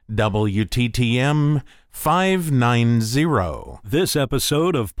WTTM 590. This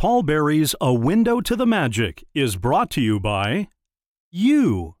episode of Paul Berry's A Window to the Magic is brought to you by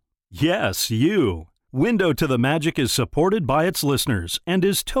you. Yes, you. Window to the Magic is supported by its listeners and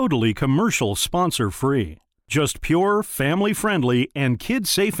is totally commercial sponsor-free. Just pure, family-friendly, and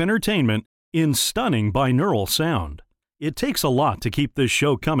kid-safe entertainment in stunning binaural sound. It takes a lot to keep this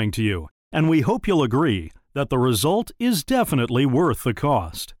show coming to you, and we hope you'll agree that the result is definitely worth the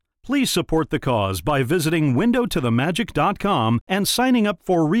cost. Please support the cause by visiting WindowtotheMagic.com and signing up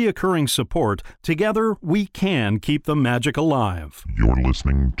for reoccurring support. Together, we can keep the magic alive. You're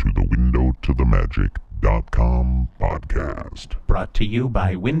listening to the WindowtotheMagic.com podcast. Brought to you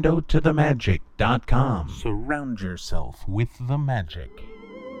by WindowtotheMagic.com. Surround yourself with the magic.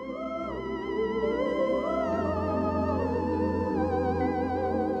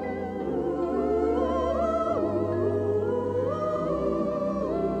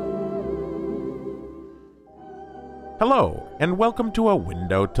 Hello, and welcome to A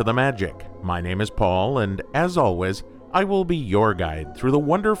Window to the Magic. My name is Paul, and as always, I will be your guide through the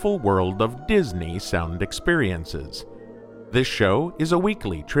wonderful world of Disney sound experiences. This show is a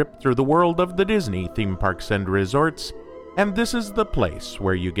weekly trip through the world of the Disney theme parks and resorts, and this is the place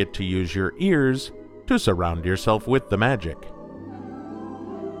where you get to use your ears to surround yourself with the magic.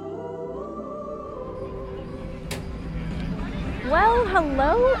 Well,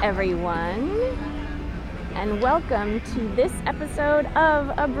 hello everyone, and welcome to this episode of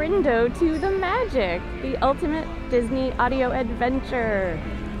A Bryndo to the Magic, the ultimate Disney audio adventure.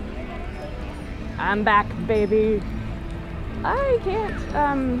 I'm back, baby. I can't,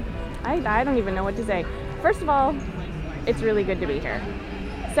 I don't even know what to say. First of all, it's really good to be here.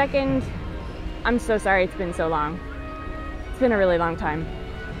 Second, I'm so sorry it's been so long. It's been a really long time.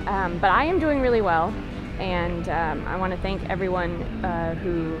 But I am doing really well. And I want to thank everyone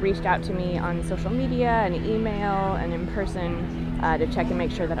who reached out to me on social media and email and in person to check and make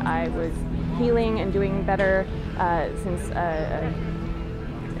sure that I was healing and doing better since a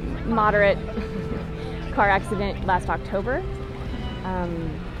moderate car accident last October.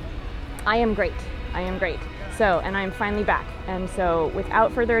 I am great. So, and I'm finally back. And so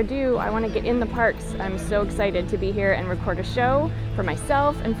without further ado, I want to get in the parks. I'm so excited to be here and record a show for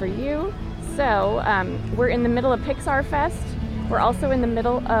myself and for you. So, we're in the middle of Pixar Fest. We're also in the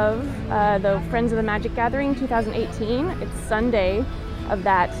middle of the Friends of the Magic Gathering 2018. It's Sunday of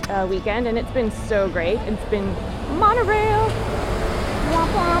that weekend, and it's been so great. It's been monorail,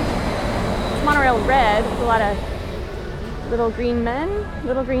 womp womp. It's monorail red with a lot of little green men,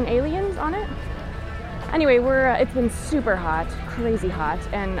 little green aliens on it. Anyway, it's been super hot, crazy hot,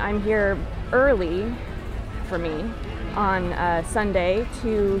 and I'm here early for me on Sunday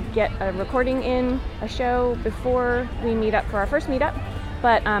to get a recording in a show before we meet up for our first meetup.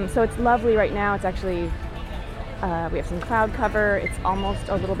 But so it's lovely right now. It's actually we have some cloud cover. It's almost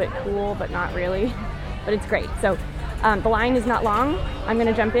a little bit cool, but not really. But it's great. So the line is not long. I'm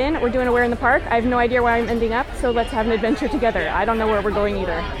gonna jump in. We're doing a Where in the Park. I have no idea where I'm ending up, so let's have an adventure together. I don't know where we're going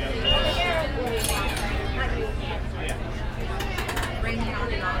either.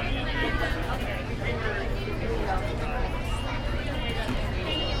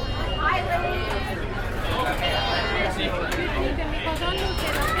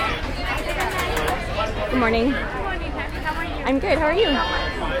 Good morning. Good morning, Patty. How are you? I'm good. How are you?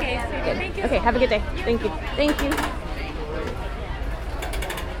 Okay, so Good. thank you. Okay, have a good day. Thank you. Thank you.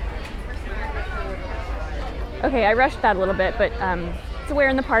 Okay, I rushed that a little bit, but it's a Where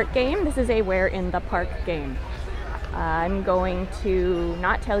in the Park game. This is a Where in the Park game. I'm going to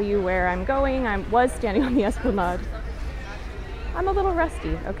not tell you where I'm going. I was standing on the Esplanade. I'm a little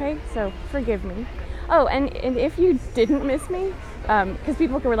rusty, okay? So forgive me. Oh, and if you didn't miss me, because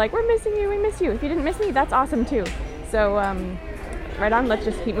people were like, we're missing you, we miss you. If you didn't miss me, that's awesome too. So right on, let's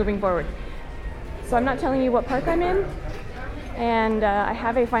just keep moving forward. So I'm not telling you what park I'm in, and I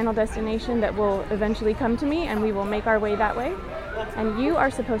have a final destination that will eventually come to me, and we will make our way that way. And you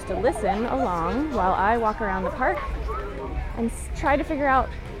are supposed to listen along while I walk around the park and try to figure out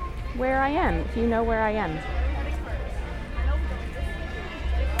where I am, if you know where I am.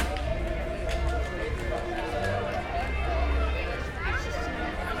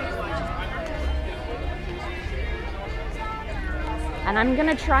 And I'm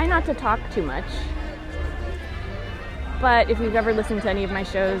gonna try not to talk too much, but if you've ever listened to any of my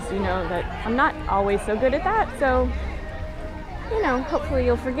shows, you know that I'm not always so good at that, so, you know, hopefully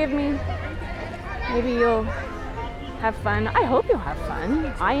you'll forgive me. Maybe you'll have fun. I hope you'll have fun.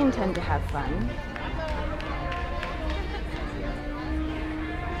 I intend to have fun.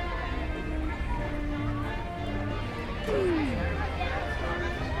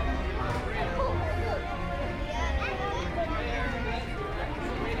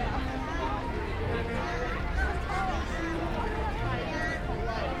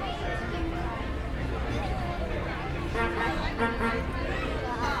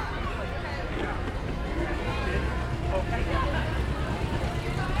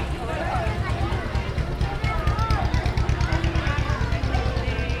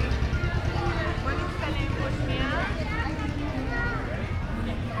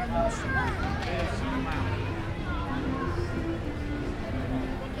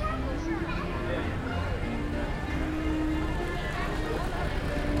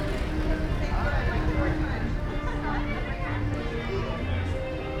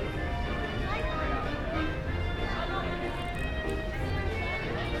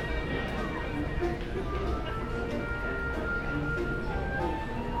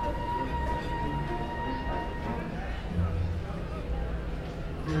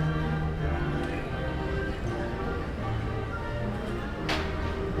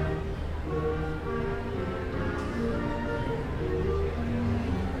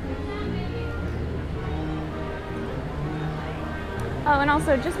 Oh, and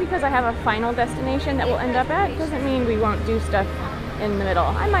also, just because I have a final destination that we'll end up at doesn't mean we won't do stuff in the middle.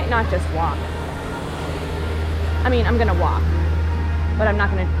 I might not just walk. I mean, I'm gonna walk, but I'm not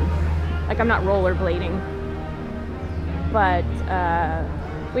gonna, like, I'm not rollerblading. But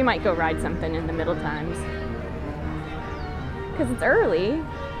we might go ride something in the middle times. Because it's early.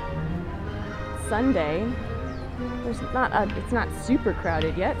 Sunday. It's not super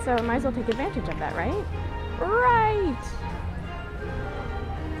crowded yet, so I might as well take advantage of that, right? Right!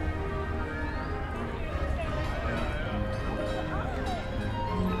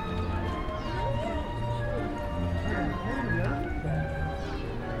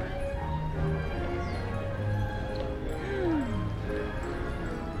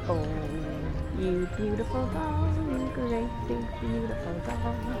 Oh, you beautiful doll, you great big beautiful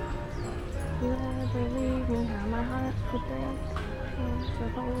doll. You ever leave me how my heart could break. I want to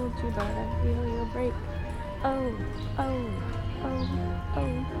hold you, but I feel you'll break. Oh, oh, oh,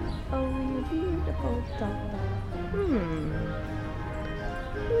 oh, oh, you beautiful doll.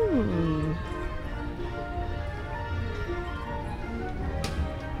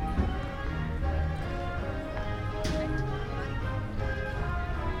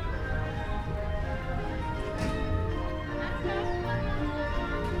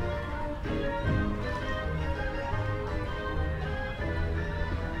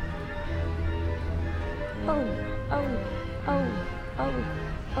 Oh, oh, oh, oh,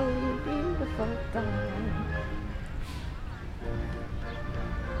 oh, you beautiful doll.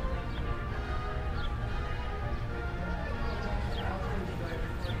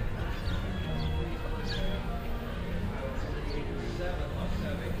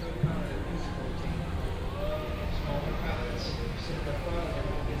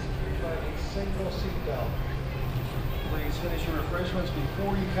 Single seatbelt. Please finish your refreshments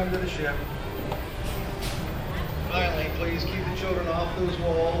before you come to the ship. Finally, please keep the children off those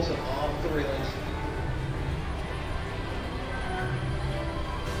walls and off the railings.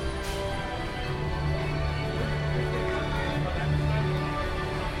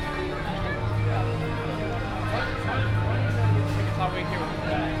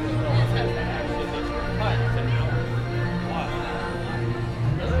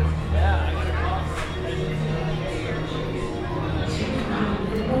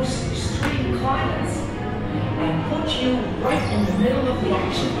 The most extreme climates and put you right in the middle of the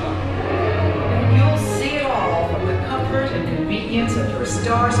action. And you'll see it all from the comfort and convenience of your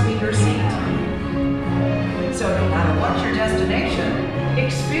star speaker seat. So no matter what your destination,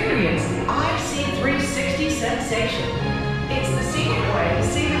 experience the IC360 sensation. It's the scenic way to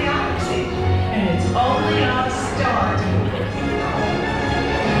see the galaxy, and it's only on Star.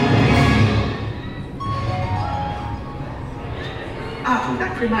 After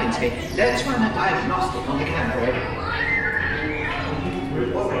that reminds me, let's run a diagnostic on the camera.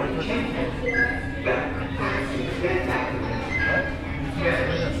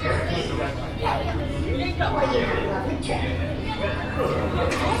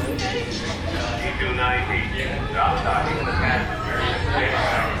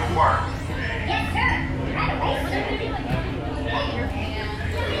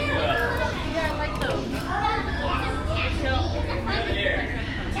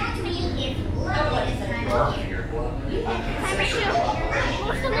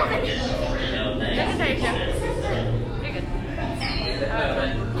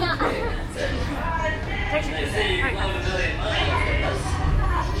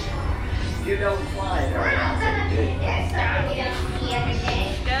 You don't fly very often.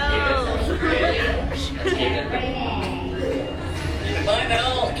 By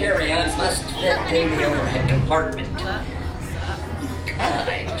now, carry-ons must fit in the overhead compartment.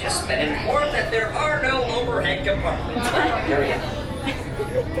 I've just been informed that there are no overhead compartments. Carry on.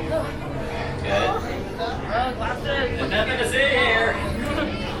 Good. Nothing to see here.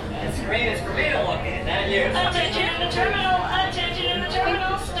 The screen is for me to look at, not you. Attention in the terminal! Attention in the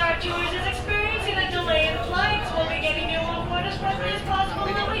terminal! Star Tours is experiencing a delay in flights. We'll be getting you on board as quickly as possible,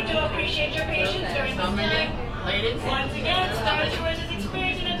 and we do appreciate your patience during this time. Once again, Star Tours is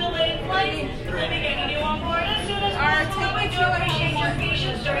experiencing a delay in flights. We'll be getting you on board as soon as possible, and we do appreciate your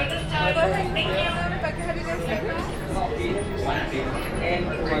patience during this time.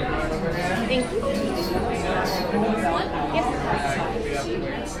 Thank you.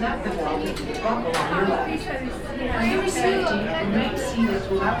 Snap the ball to the buckle on your left. Remain seated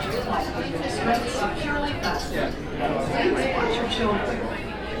throughout your flight with your straps securely fastened. Please watch your children.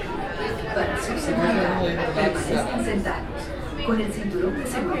 Para su seguridad, existen sentados con el cinturón de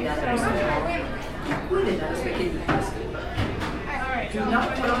seguridad ajustado y cuiden a los pequeñitos. Do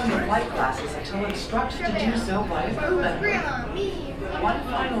not put on your flight glasses until instructed to do so by a crew member. One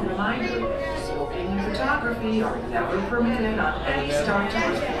final reminder, smoking and photography are never permitted on any Star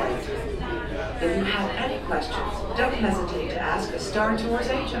Tours flight. If you have any questions, don't hesitate to ask a Star Tours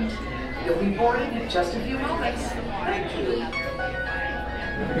agent. You'll be boarding in just a few moments. Thank you.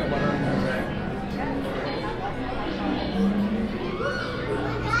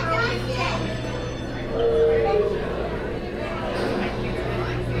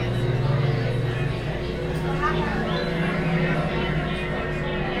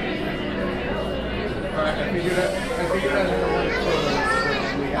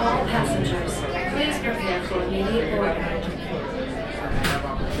 All passengers, please prepare for immediate boarding.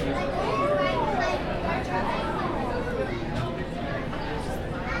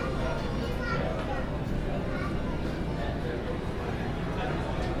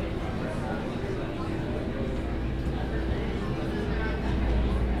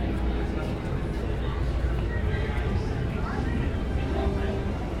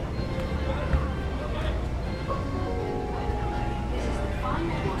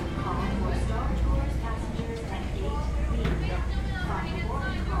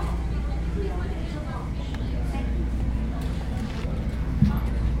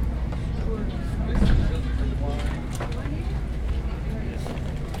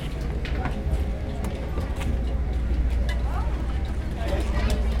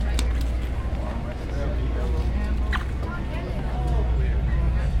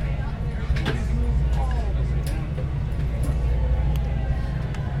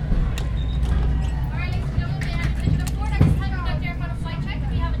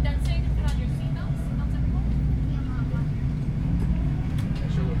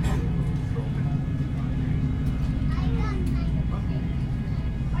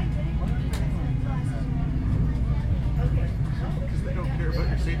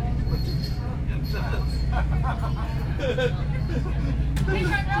 Please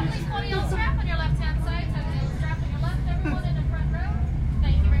front row, please pull the yellow strap on your left-hand side. Tuck the yellow strap on your left, everyone in the front row.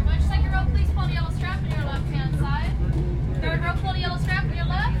 Thank you very much. Second row, please pull the yellow strap on your left-hand side. Third row, pull the yellow strap on your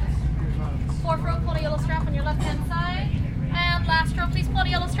left. Fourth row, pull the yellow strap on your left-hand side. And last row, please pull the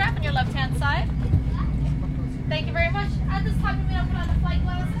yellow strap on your left-hand side. Thank you very much. At this time, we will put on the flight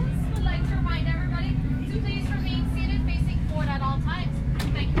glasses. We'd like to remind everybody to please remain seated facing forward at all times.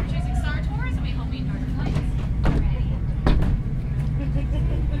 Thank you for choosing Star Tours, and we hope you enjoy your flights.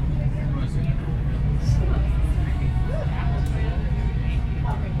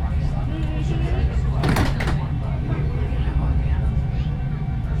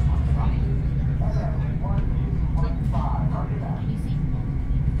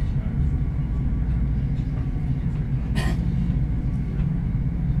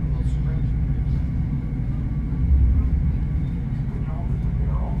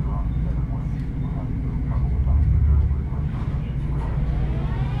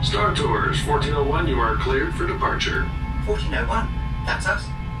 Star Tours 1401, you are cleared for departure. 1401? That's us.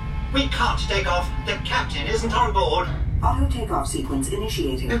 We can't take off. The captain isn't on board. Auto takeoff sequence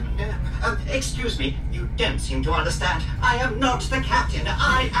initiating. Excuse me, you don't seem to understand. I am not the captain.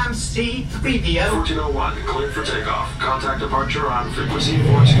 I am C-3PO. 1401, cleared for takeoff. Contact departure on frequency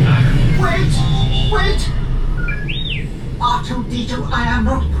 429. Wait! R2-D2, I am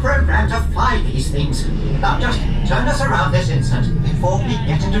not programmed to fly these things. Now just turn us around this instant before we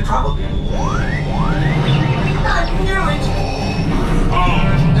get into trouble. I knew it!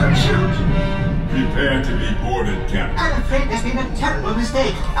 Don't shoot! Prepare to be boarded, Captain. I'm afraid there's been a terrible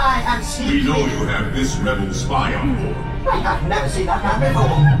mistake. I am C-3PO. We know you have this rebel spy on board. I have never seen that man before.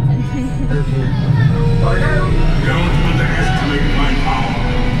 Oh no! Don't underestimate my power.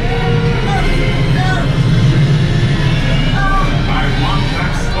 I want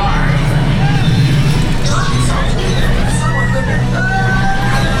that spy. Someone could get...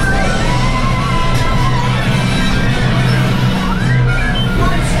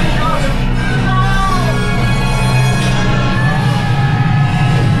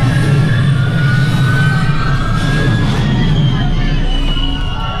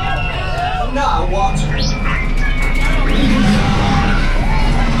 Now what?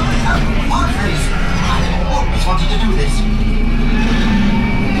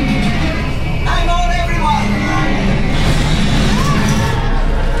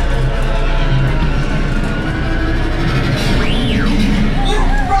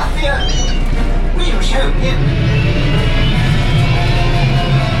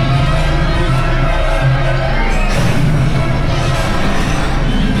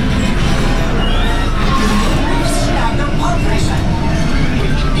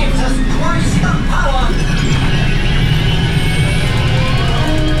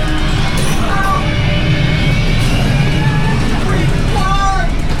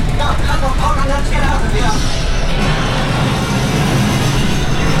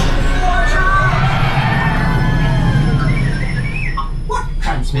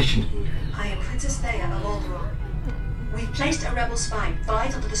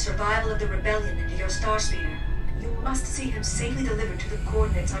 vital to the survival of the rebellion and to your star speeder. You must see him safely delivered to the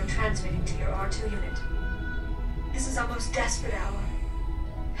coordinates I'm transmitting to your R2 unit. This is our most desperate hour.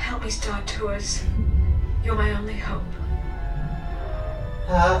 Help me, Star Tours. You're my only hope.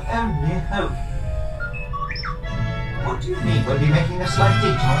 Only hope? What do you mean we'll be making a slight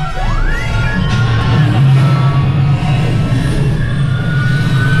detour?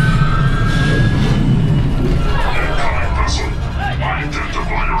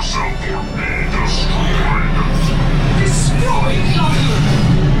 Identify yourself or be destroyed. Destroyed?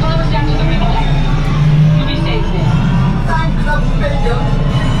 Follow us down to the river. You'll be safe there. Thank the Bingo.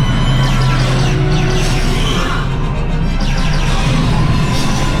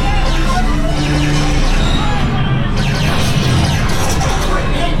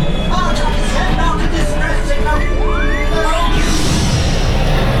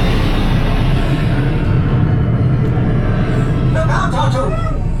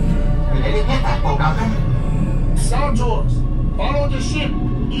 Sounddoors, follow the ship.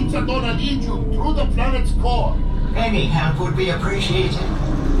 It's gonna lead you through the planet's core. Any help would be appreciated.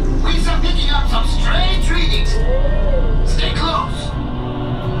 We are picking up some strange readings. Stay close.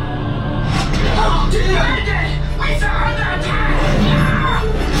 Oh dear! We are under attack!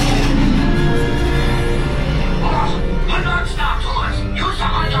 Oh, alert, Star Tours! Use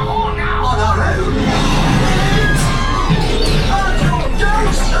them on your own now! On our own? Do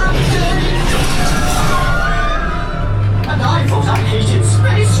something! And I thought I hated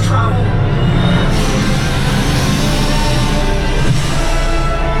space travel!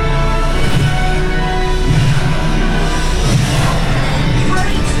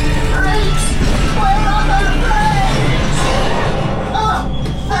 Brakes! Brakes! Where are the brakes? Oh,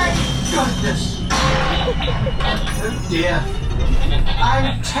 thank goodness! Oh dear. I'm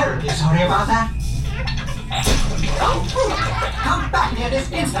terribly sorry about that. Oh, come back here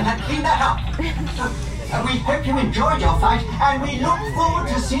this instant and clean that up. We hope you enjoyed your fight, and we look forward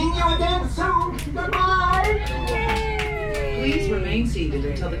to seeing you again soon. Goodbye! Please remain seated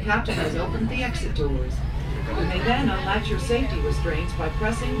until the captain has opened the exit doors. You may then unlatch your safety restraints by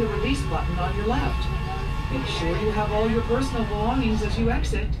pressing the release button on your left. Make sure you have all your personal belongings as you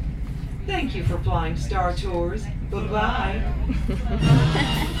exit. Thank you for flying Star Tours. Goodbye.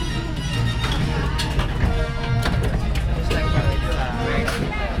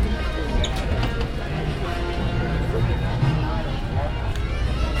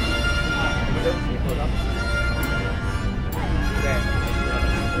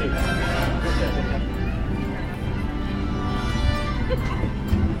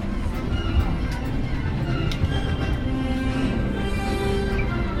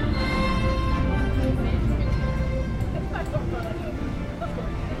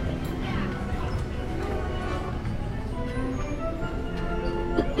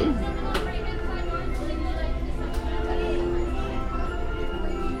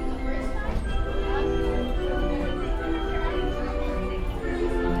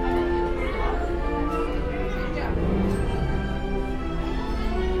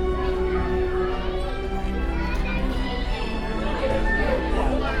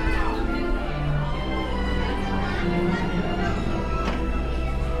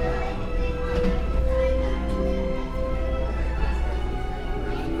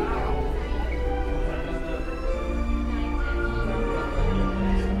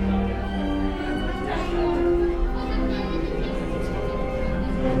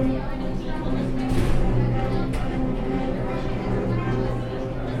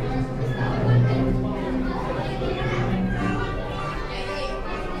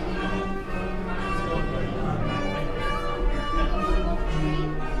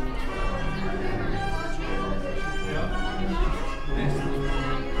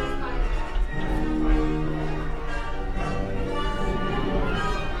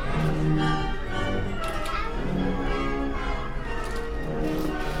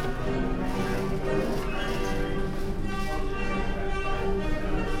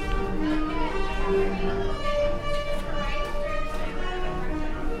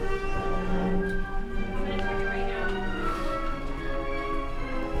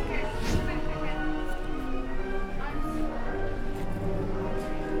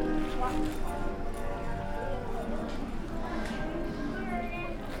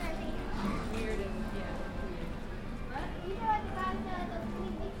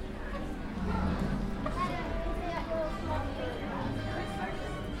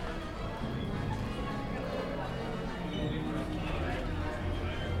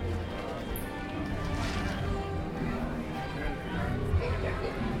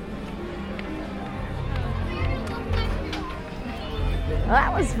 Well,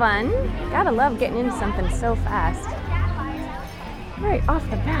 that was fun. Gotta love getting into something so fast. Right off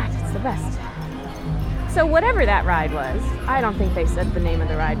the bat, it's the best. So whatever that ride was, I don't think they said the name of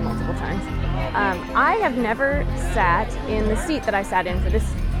the ride multiple times. I have never sat in the seat that I sat in for this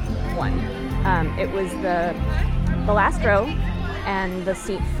one. It was the last row and the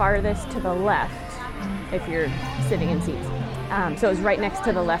seat farthest to the left if you're sitting in seats. So it was right next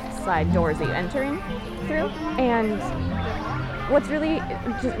to the left side doors that you enter in through. And what's really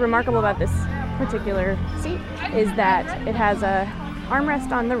just remarkable about this particular seat is that it has a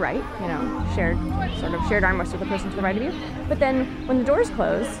armrest on the right, you know, shared armrest with the person to the right of you. But then when the doors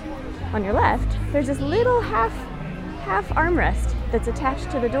close on your left, there's this little half armrest that's attached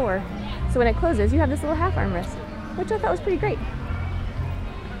to the door. So when it closes, you have this little half armrest, which I thought was pretty great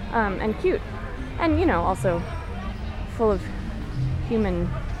and cute, and you know, also full of human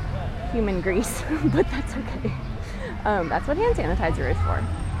grease, but that's okay. That's what hand sanitizer is for.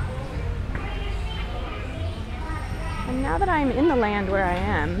 And now that I'm in the land where I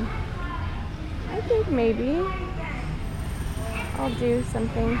am, I think maybe I'll do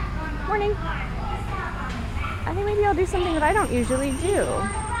something. Morning. I think maybe I'll do something that I don't usually do.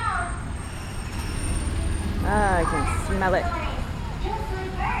 I can smell it.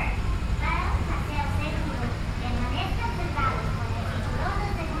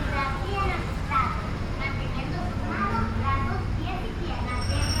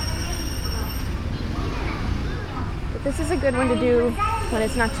 But this is a good one to do when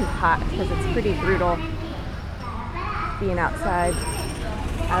it's not too hot, because it's pretty brutal being outside,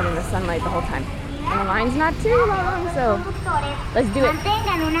 out in the sunlight the whole time. And the line's not too long, so let's do it.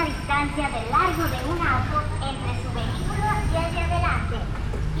 Mantengan una distancia de largo de un auto entre su vehículo y el de adelante.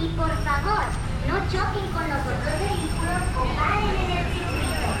 Y por favor, no choquen con los otros vehículos o paren en el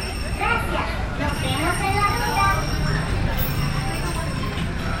circuito. Gracias. Nos vemos en la ruta.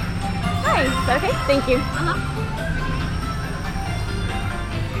 Hi, is that okay? Thank you.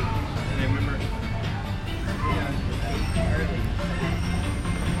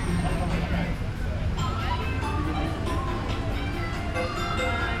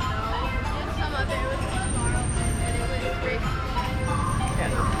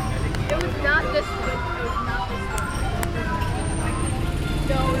 It was not this one. It was not this one.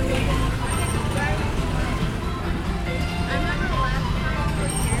 No, it was. I remember the last time we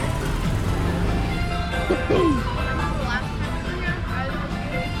were here.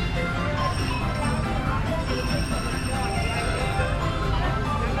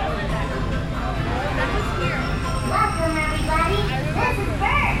 Welcome everybody. This is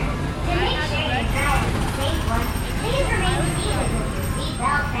Bird. To make sure you drive a safe one, please remain seated with your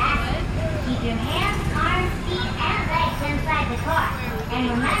seatbelt fastened. Keep your hands, arms, feet, and legs inside the car. And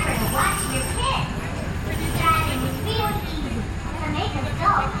remember to watch your kids. Driving is real easy. To make a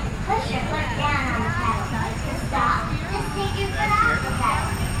stop, push your foot down on the pedal. To stop, just take your foot off the pedal.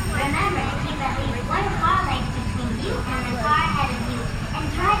 Remember to keep at least one car length between you and the car ahead of you. And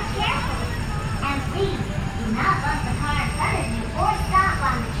drive carefully. And please, do not bump the car in front of you or stop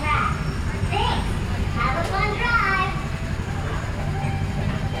on the track. Thanks. Have a fun drive.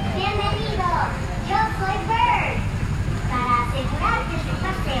 Bienvenidos. Yo soy Bird. Para asegurar que su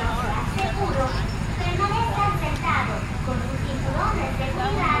paseo sea seguro, permanezcan sentados con sus cinturones de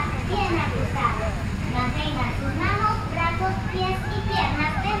seguridad bien ajustados. Mantengan sus manos, brazos, pies y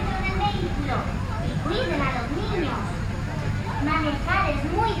piernas dentro del vehículo y cuiden a los niños. Manejar es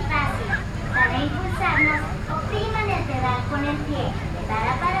muy fácil. Para impulsarnos, opriman el pedal con el pie.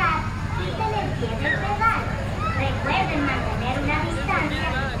 Para parar, quiten el pie del pedal. Recuerden mantener una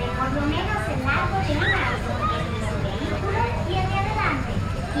distancia de por lo menos el largo de un auto entre su vehículo y el de adelante.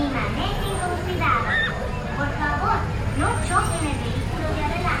 Y manejen con cuidado. Por favor, no choquen el vehículo de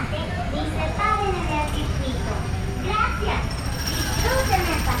adelante ni se paren en el circuito. Gracias. Disfruten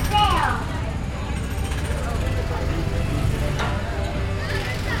el paseo.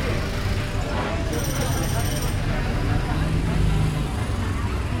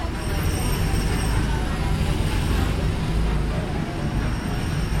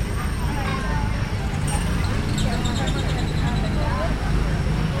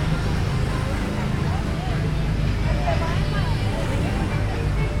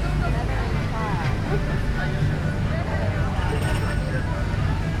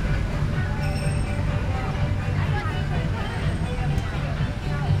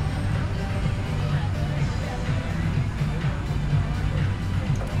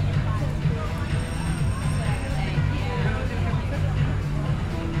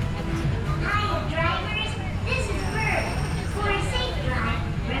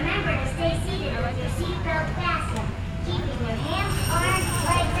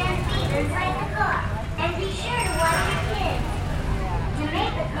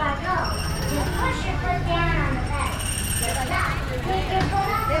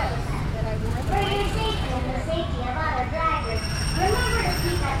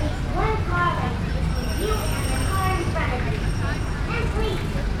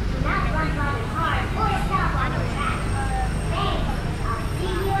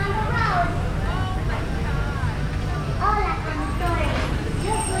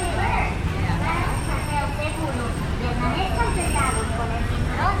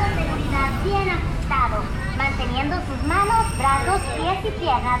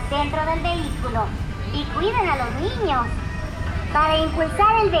 personas dentro del vehículo y cuiden a los niños. Para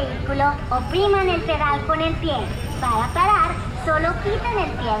impulsar el vehículo, opriman el pedal con el pie. Para parar, solo quiten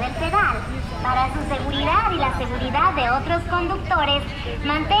el pie del pedal. Para su seguridad y la seguridad de otros conductores,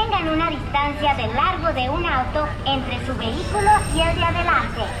 mantengan una distancia del largo de un auto entre su vehículo y el de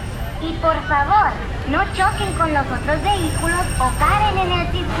adelante. Y por favor, no choquen con los otros vehículos o paren en el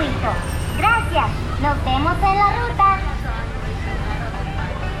circuito. Gracias, nos vemos en la ruta.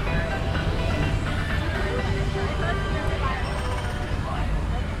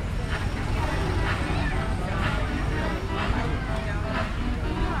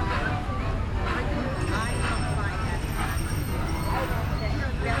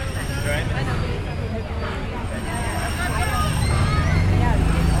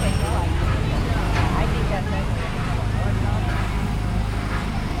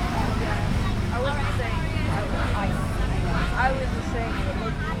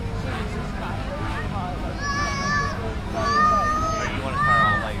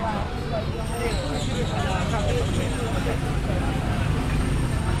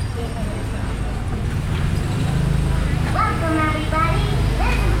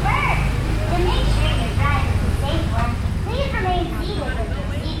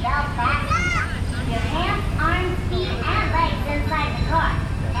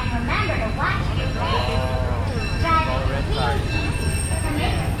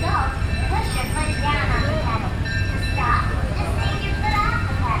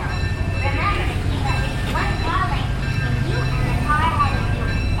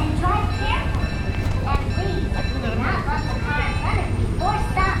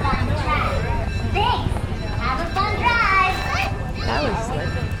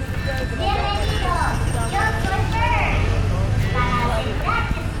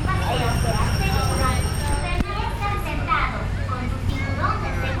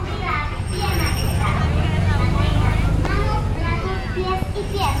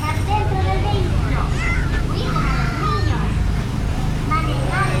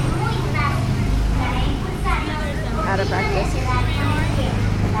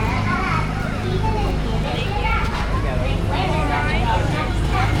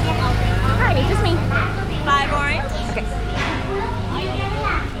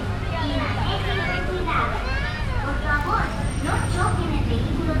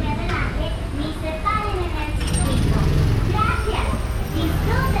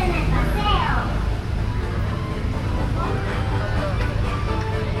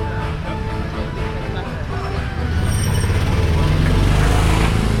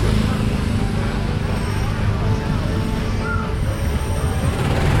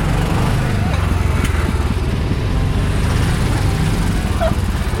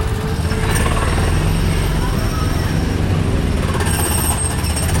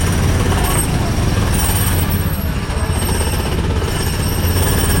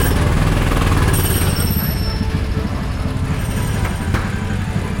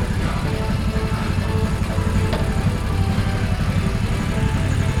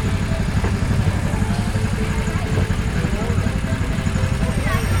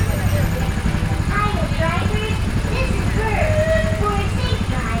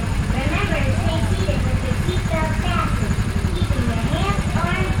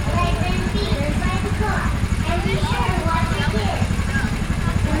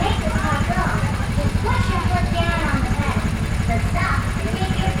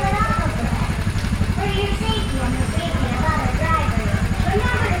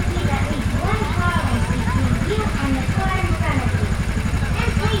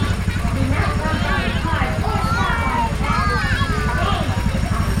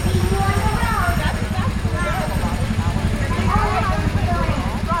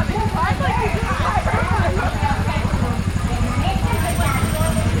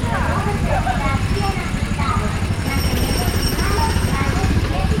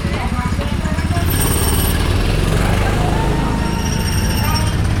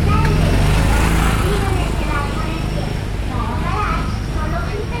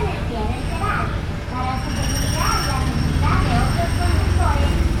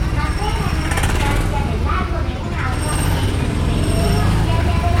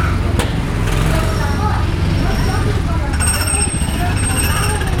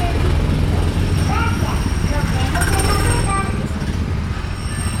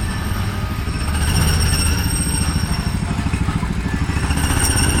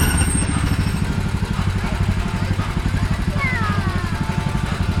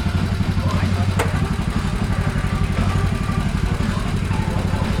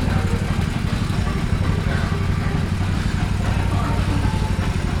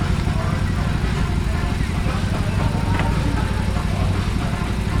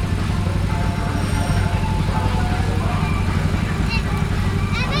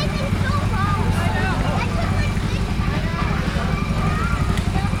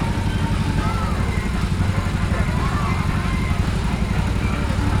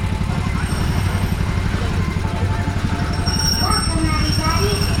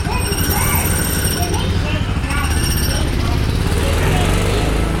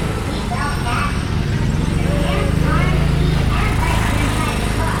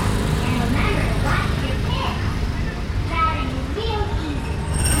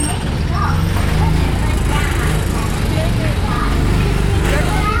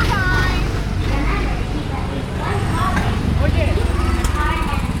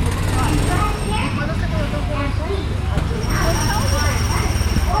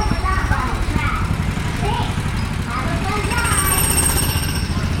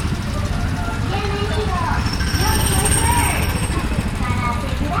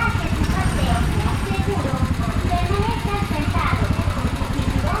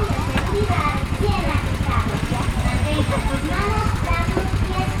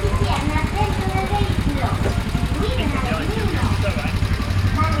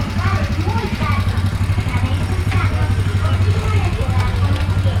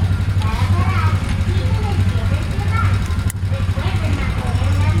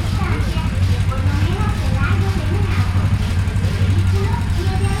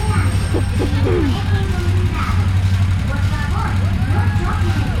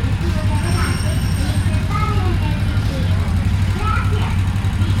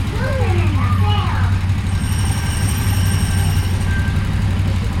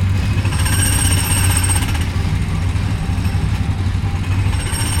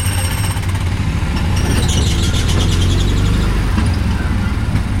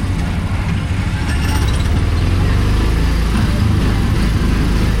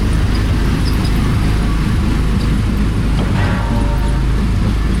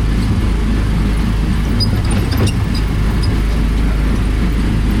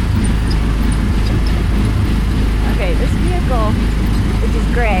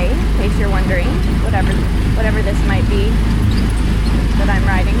 wondering, whatever this might be that I'm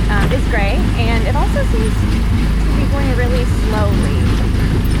riding, is gray, and it also seems to be going really slowly.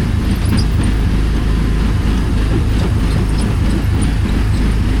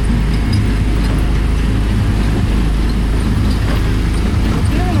 I'm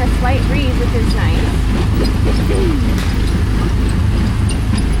feeling a slight breeze, which is nice.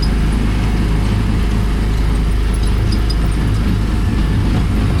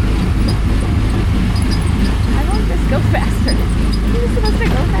 Go faster. Isn't it supposed to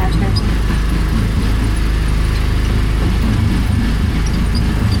go faster?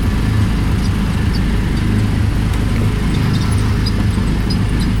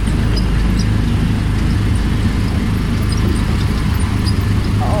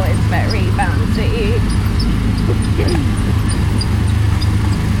 Oh, it's very bouncy.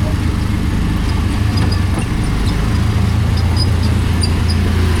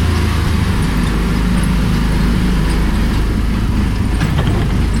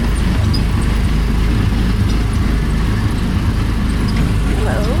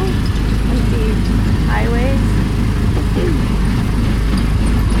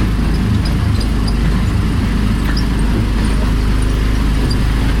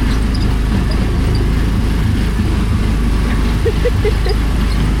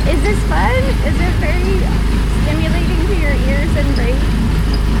 Is this fun? Is it very stimulating to your ears and brain?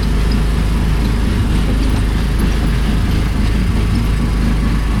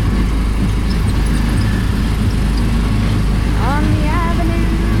 On the avenue,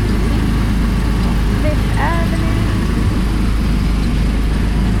 Fifth Avenue.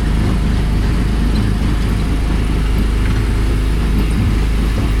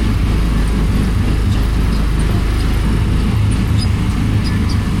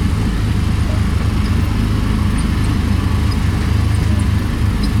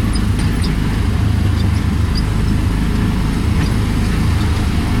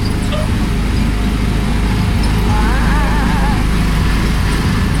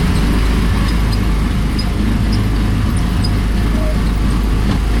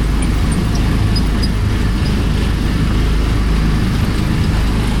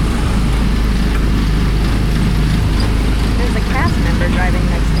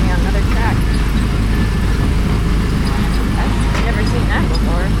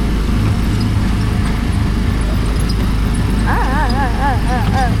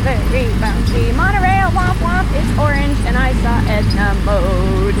 Very bouncy. Monorail, womp womp, it's orange, and I saw Edna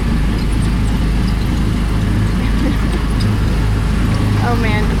mode. Oh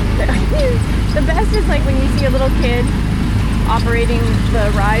man, the best is like when you see a little kid operating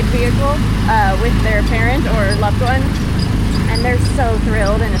the ride vehicle with their parent or loved one, and they're so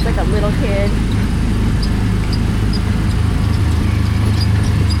thrilled, and it's like a little kid.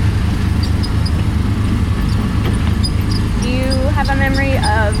 Have a memory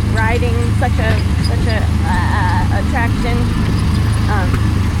of riding such a attraction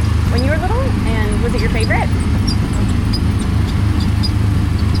when you were little, and was it your favorite?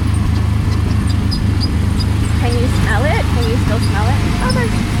 Can you smell it? Can you still smell it? Oh, there's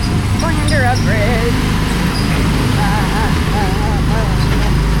going under a bridge.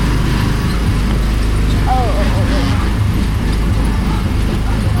 Oh.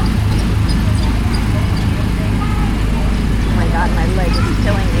 God, my leg is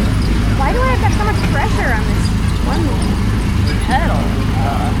killing me. Why do I have got so much pressure on this one pedal?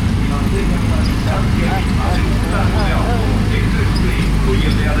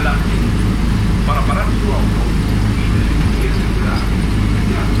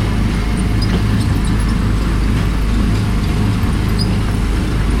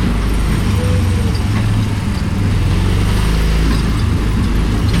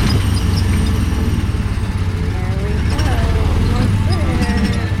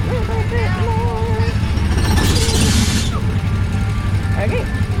 Okay.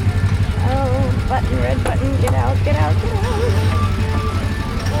 Oh, button, red button, get out, get out, get out.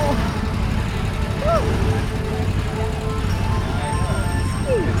 Oh. Oh.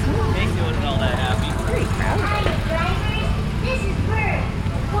 Casey wasn't all that happy. Very proud of it. This is Bird.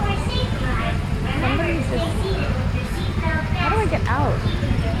 For a safe ride, remember to stay seated with your seatbelt fastened. How do I get out?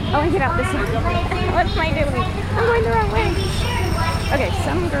 Oh, I get out this way. What am I doing? I'm going the wrong way. Okay,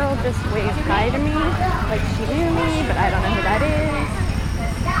 some girl just waved hi to me, like she knew me, but I don't know who that is.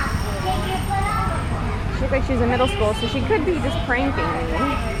 She looked like she was in middle school, so she could be just pranking me.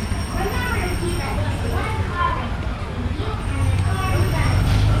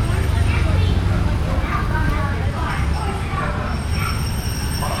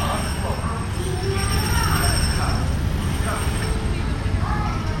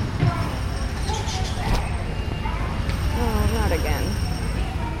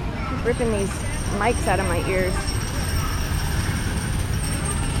 ripping these mics out of my ears.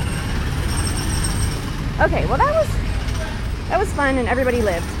 Okay, well that was fun and everybody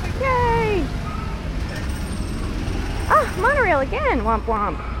lived. Yay! Ah, monorail again! Womp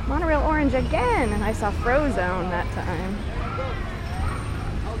womp. Monorail orange again! And I saw Frozone that time.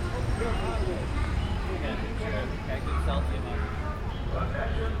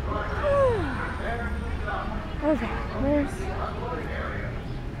 Okay, where's...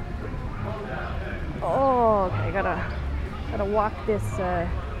 Oh, okay, gotta walk this,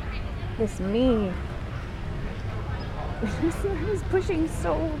 this knee. He's pushing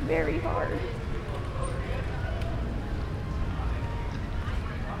so very hard.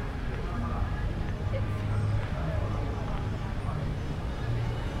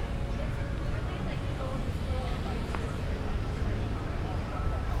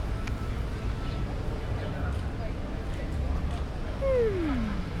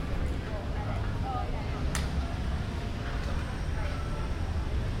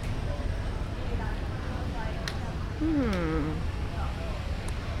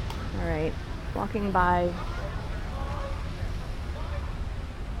 All right, walking by.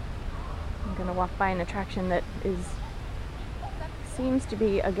 I'm gonna walk by an attraction that seems to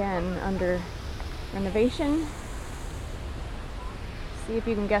be again under renovation. See if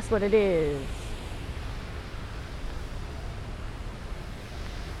you can guess what it is.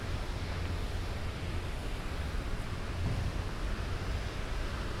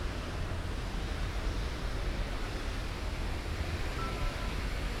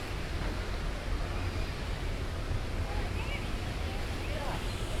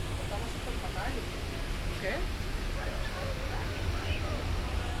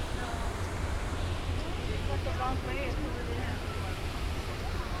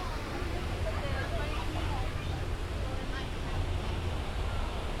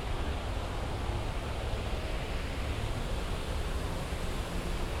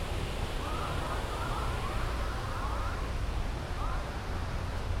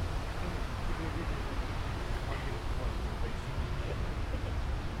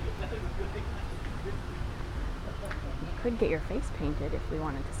 Could get your face painted if we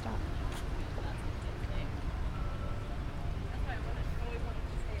wanted to stop.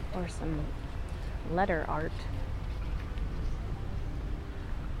 Or some letter art.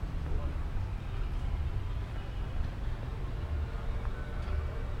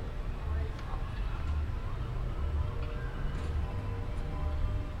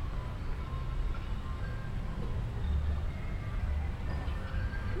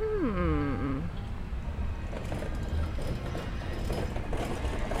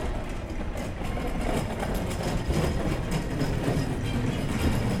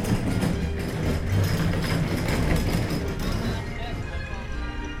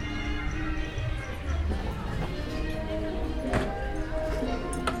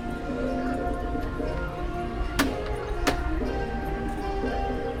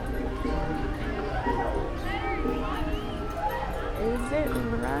 Is it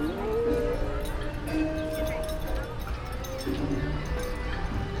running?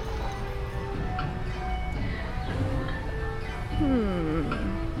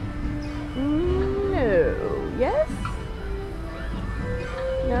 No. Yes?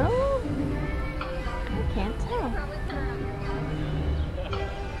 No? I can't tell.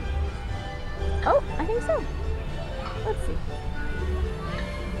 Oh, I think so. Let's see.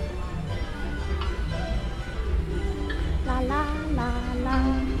 La la la la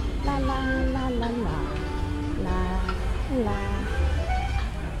la la la la la la.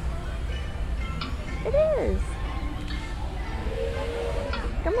 It is.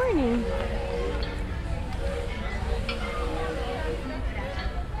 Good morning.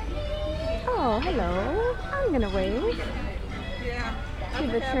 Oh, hello. I'm gonna wave. See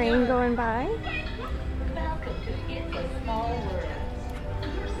the train going by. Welcome to It's a Small World.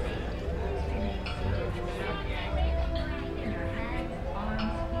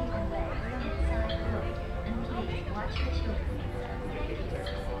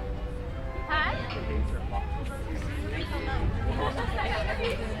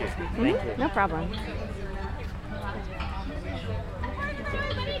 No problem.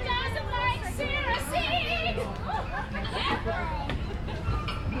 Everybody doesn't like Sarah C.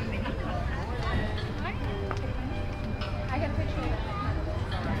 I got a picture of that.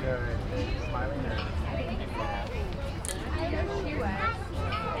 Smiling there. I know she was.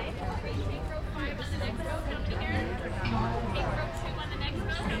 Take row 5 is the next row. How many here? Take row 2 on the next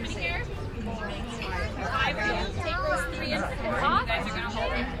row. How many here? 5 rows. Take rows 3 and 4. You guys are going to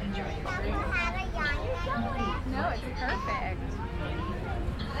hold it. No, it's perfect.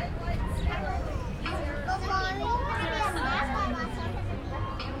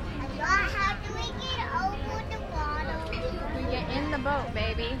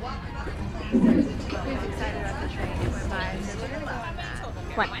 happy? Who's excited about the train?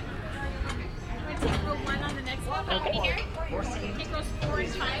 What? Take row 1 on the next one. Okay. Here. Take rows 4 and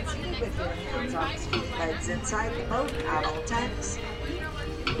 5 on the next one. 4 and 5. Legs inside the boat at all times.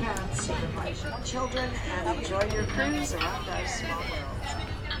 Parents supervise your children and enjoy your cruise around our small world.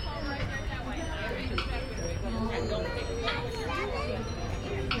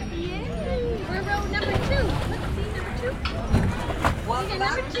 We're row number 2. Let's see, number 2. Welcome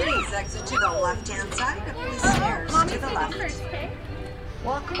back. Please exit to the left-hand side of the stairs to the left.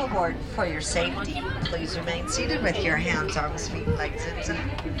 Welcome aboard. For your safety, please remain seated with your hands, arms, feet, legs inside.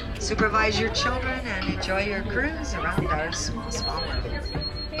 Supervise your children and enjoy your cruise around our small world.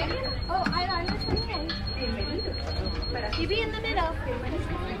 Oh, I understand. You be in the middle.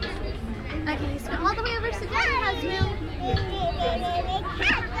 Okay, so all the way over to the house now.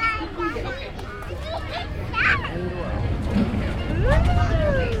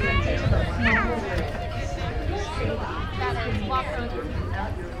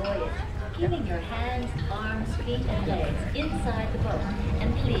 Keeping your hands, arms, feet, and legs inside the boat.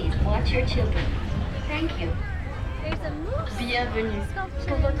 And please watch your children. Thank you. Bienvenue.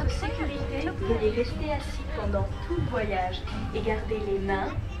 Pour votre sécurité, veuillez rester assis pendant tout le voyage et garder les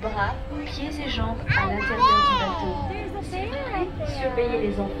mains, bras, pieds et jambes à l'intérieur du bateau. S'il vous plaît, surveillez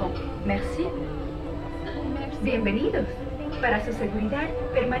les enfants. Merci. Bienvenidos. Para su seguridad,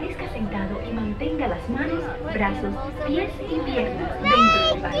 permanezca sentado y mantenga las manos, brazos, pies y piernas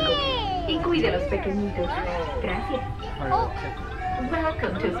dentro del barco. Y cuide a los pequeñitos. Gracias.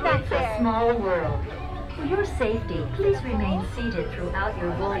 Welcome to It's a Small World. For your safety, please remain seated throughout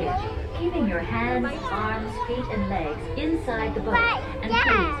your voyage, keeping your hands, arms, feet, and legs inside the boat. And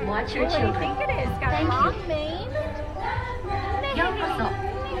please watch your children. Thank you. ようこそ。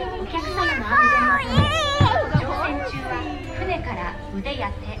お客様の安全のため、乗船中は船から腕や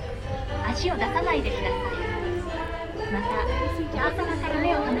手、足を出さないでください。また、お子様から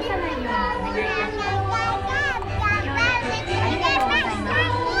目を離さないようにお願いいたします。ご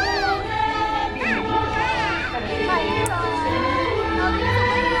協力ありがとうございます。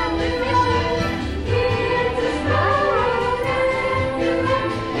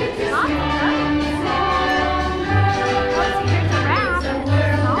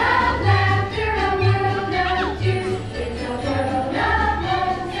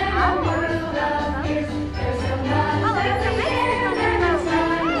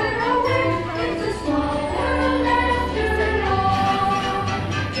It's a small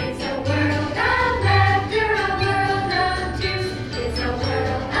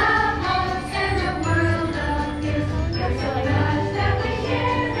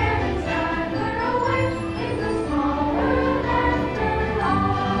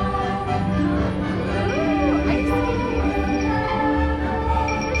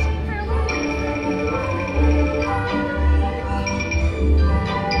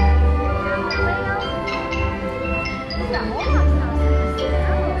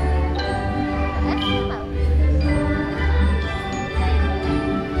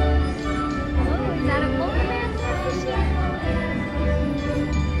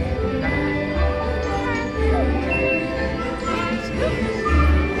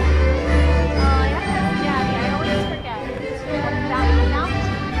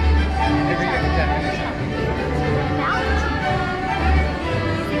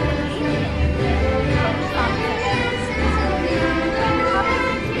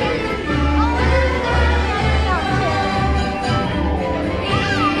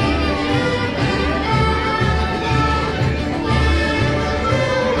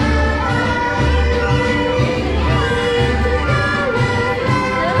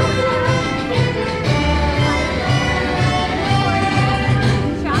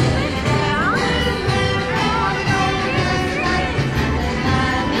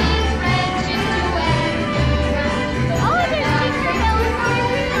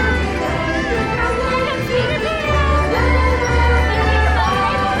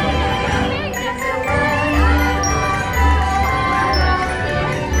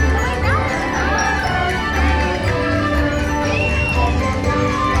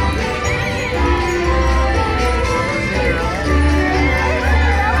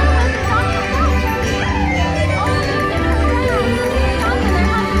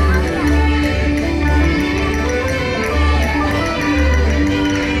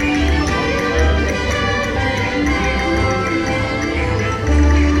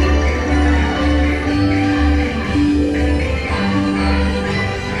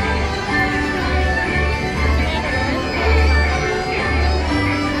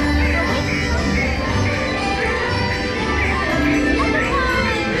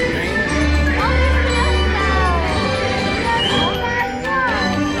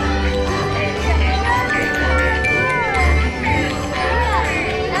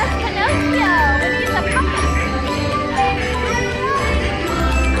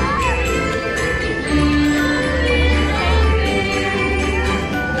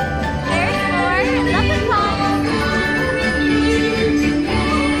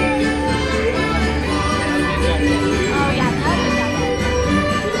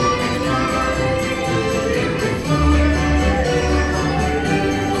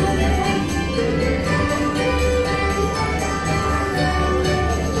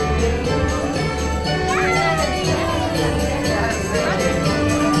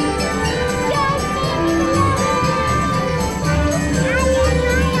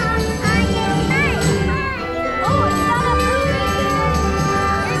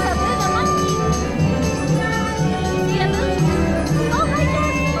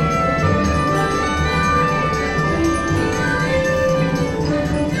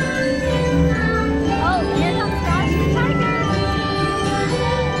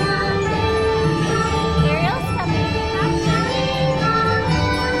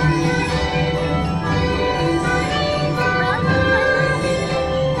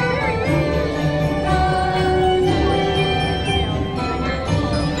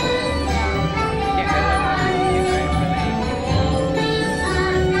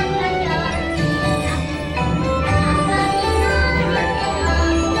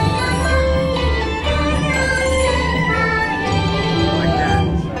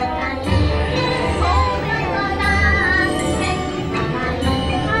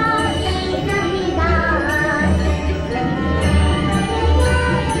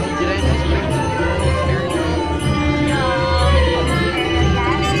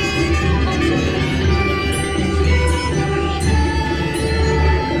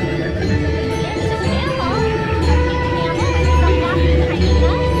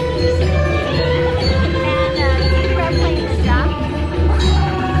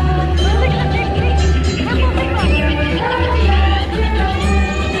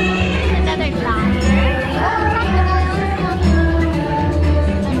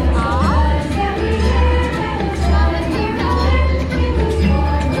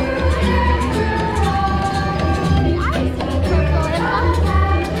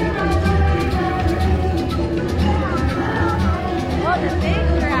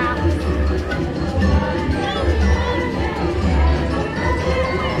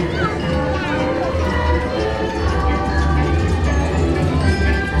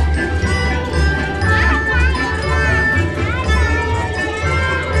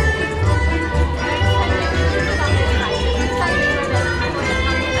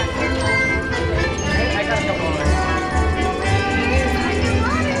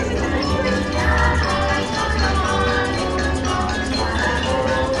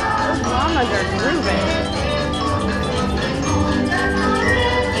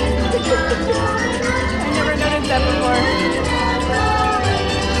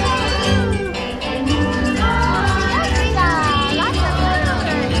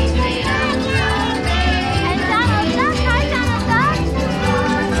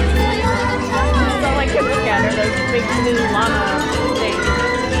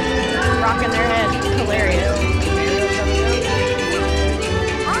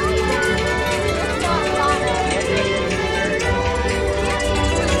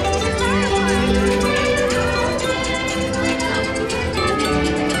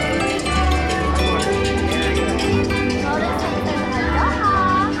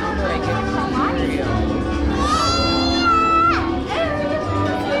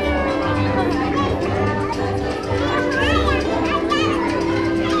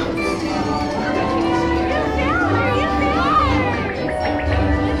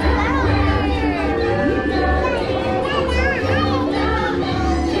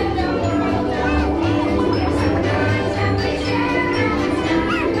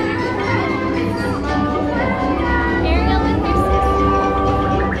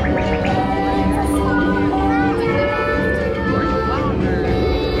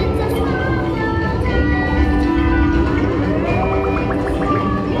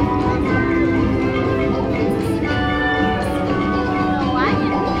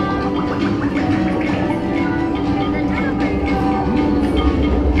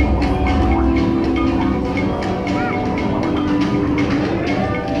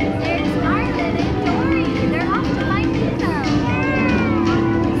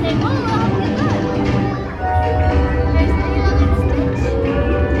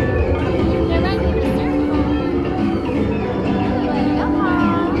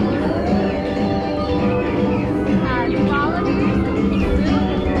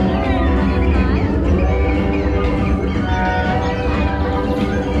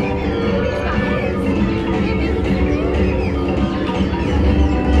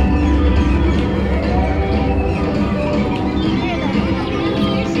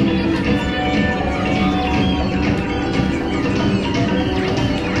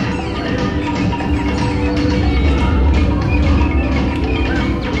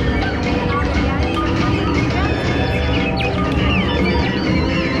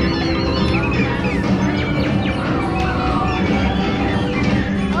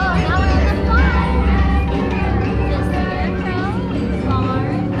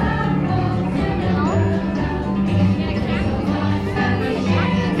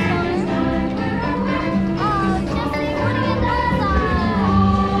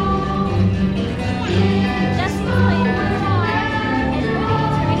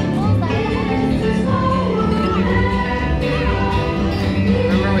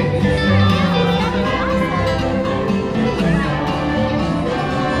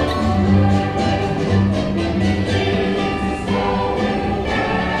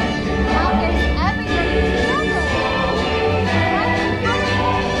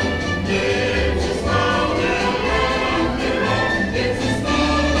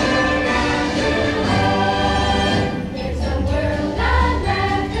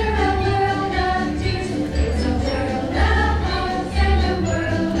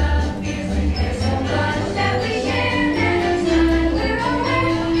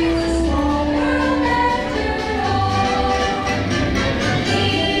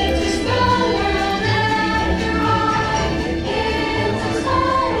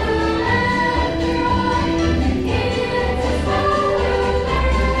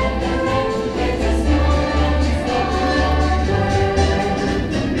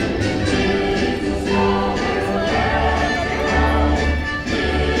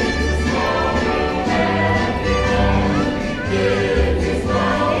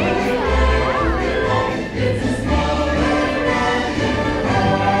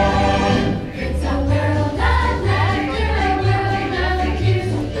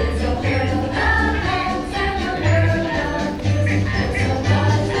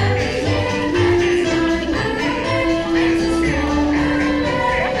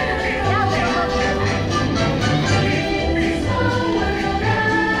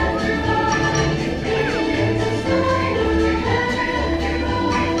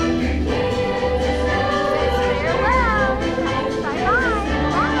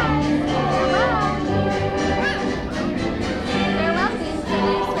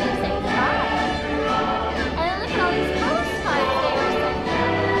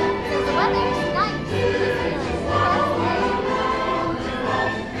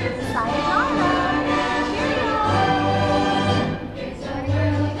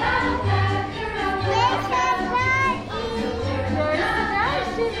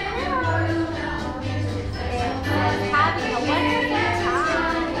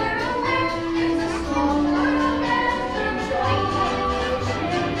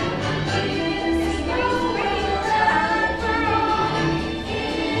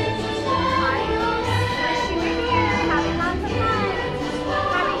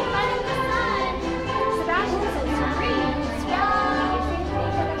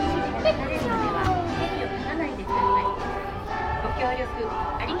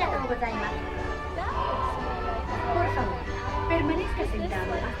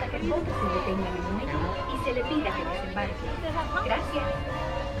sentado hasta que el bote se detenga en el muelle y se le pida que desembarque. Gracias.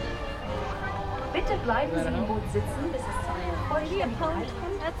 Bitte bleiben Sie im Boot sitzen, bis es zu einer Vollständigkeit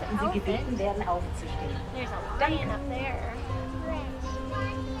kommt und Sie gebeten werden, aufzustehen. Danke.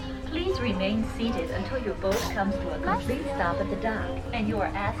 Please remain seated until your boat comes to a complete stop at the dock and you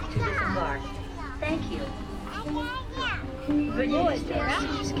are asked to disembark. Thank you. Veuillez rester assis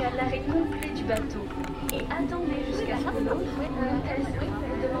jusqu'à l'arrêt complet du bateau et attendez jusqu'à ce que l'autre teste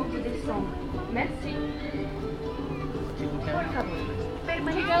vous demande de descendre. Merci. Por favor,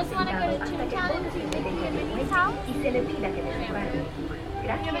 permanezca sentado hasta que el bote se detenga en el muelle y se le pida que desembarque.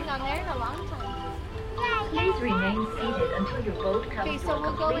 Gracias. Please remain seated until your boat comes to a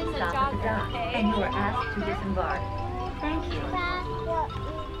complete stop at the dock and you are asked to disembark. Thank you.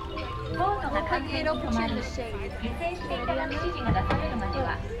 ボートが完全に止まり、犠牲していただく指示が出されるまで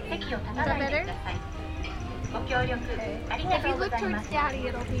は席を立たないでください。ご協力ありがとうございます。Por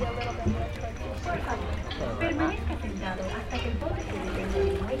favor, permanezca sentado hasta que el bote se detenga en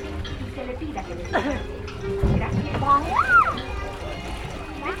el muelle y se le pida que desembarque. Gracias.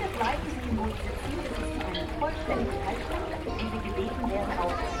 Bitte bleiben Sie im Boot sitzen, bis es zu einer Vollständigkeit kommt und Sie gebeten werden,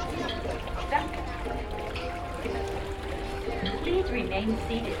 aufzustehen. Danke. Please remain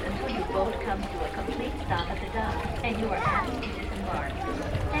seated until your boat comes to a complete stop at the dock and you are asked to disembark.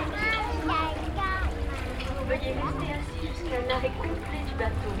 Thank you. Veuillez rester assis jusqu'à l'arrêt complet du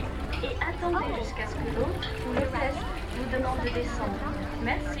bateau et attendez jusqu'à ce que l'autre ou l'hôtesse vous demande de descendre.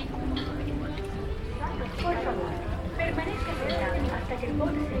 Merci. Por favor, permanezca sentado hasta que el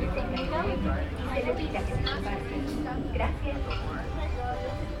bote se detenga en el muelle y se le pida que desembarque. Gracias.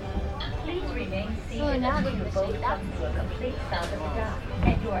 Please remain seated until your boat comes to a complete stop at the dock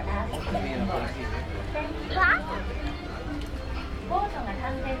and you are asked to disembark. Thank you. ボートが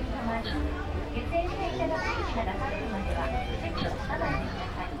完全に止まり、犠牲していただく指示が出されるまでは席を立たないでくだ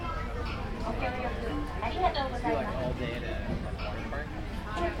さい。ご協力ありがとうございます。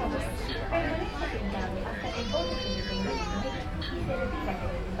Por favor, permanezca sentado hasta que el bote se detenga en el muelle y se le pida que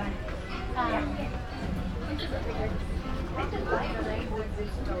desembarque. Gracias. Bitte bleiben Sie im Boot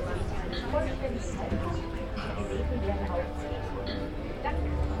sitzen, bis es zu einer Vollständigkeit kommt und Sie gebeten werden, aufzustehen.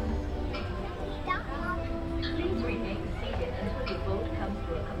 Danke. Please remain seated until your boat comes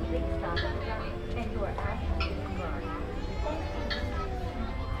to a complete stop at the dock and you are asked to disembark.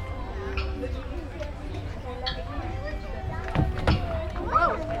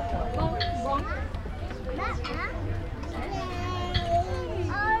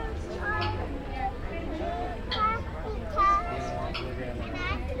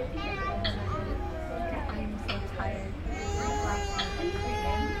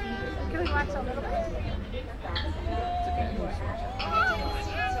 Can we watch a little bit?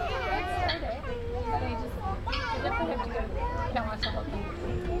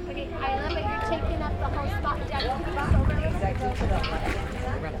 Okay, I love it. You're taking up the whole spot deck. Exactly to the left.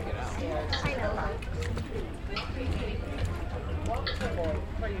 I know.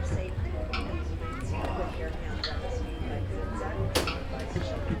 For your safety, with your hands on the seat like this.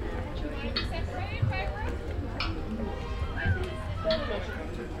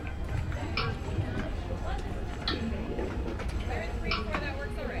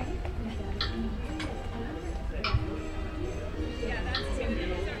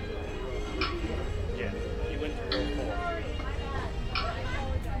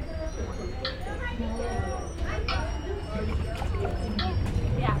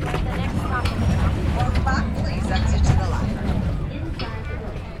 Yeah, the next stop is the Welcome back, please exit to the left.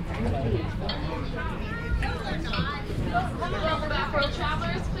 Hello, back row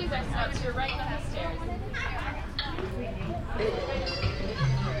travelers, please exit out to your right on the stairs.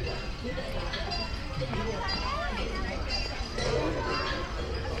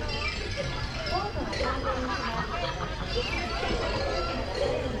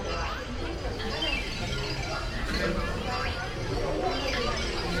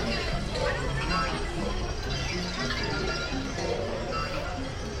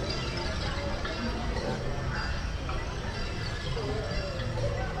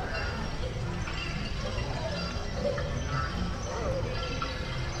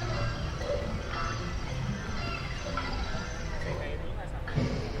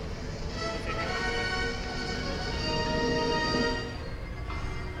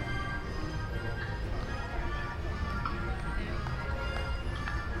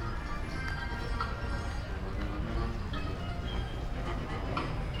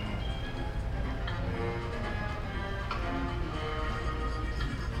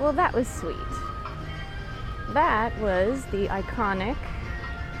 Well, that was sweet. That was the iconic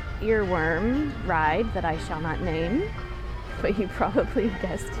earworm ride that I shall not name but you probably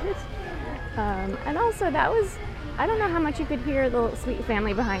guessed it. And also that was, I don't know how much you could hear the little sweet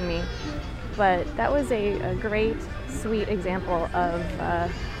family behind me, but that was a great, sweet example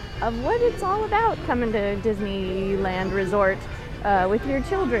of what it's all about coming to Disneyland Resort with your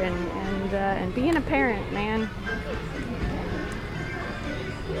children and being a parent, man.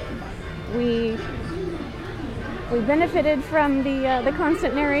 We benefited from the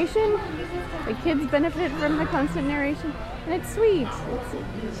constant narration. The kids benefit from the constant narration, and it's sweet.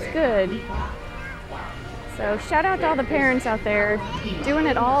 It's good. So shout out to all the parents out there doing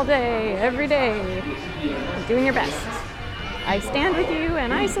it all day, every day, doing your best. I stand with you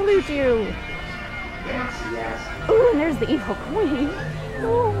and I salute you. Ooh, and there's the evil queen.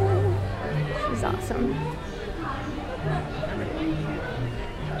 Ooh, she's awesome.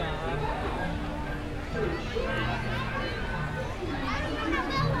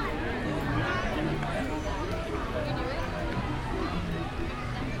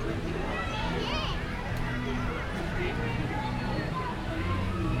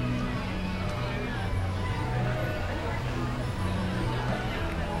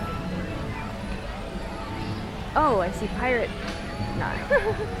 Oh, I see Pirate. Nah.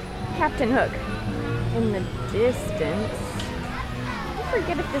 Captain Hook in the distance. I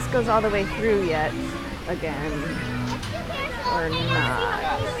forget if this goes all the way through yet again or not.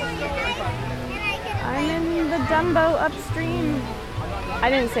 I'm in the Dumbo upstream. I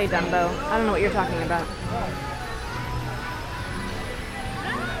didn't say Dumbo. I don't know what you're talking about.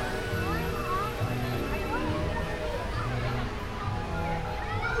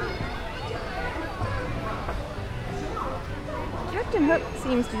 Captain Hook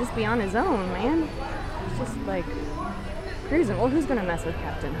seems to just be on his own, man. He's just like cruising. Well, who's gonna mess with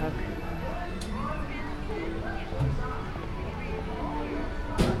Captain Hook?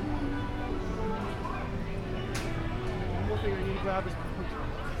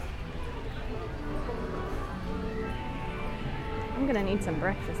 I'm gonna need some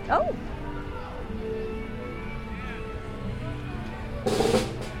breakfast. Oh!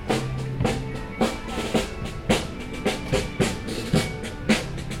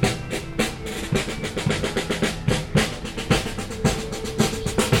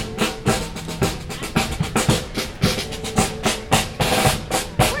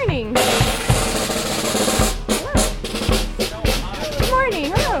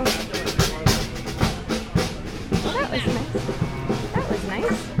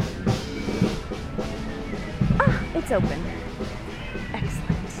 Open.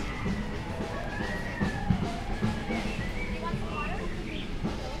 Excellent.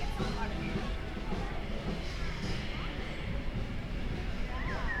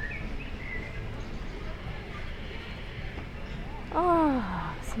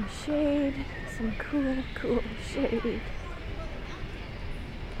 Oh, some shade, some cool, cool shade.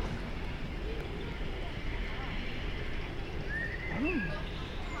 Oh.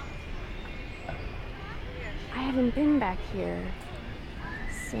 I haven't been back here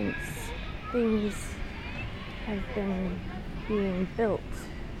since things have been being built.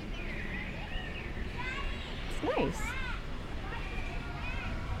 It's nice.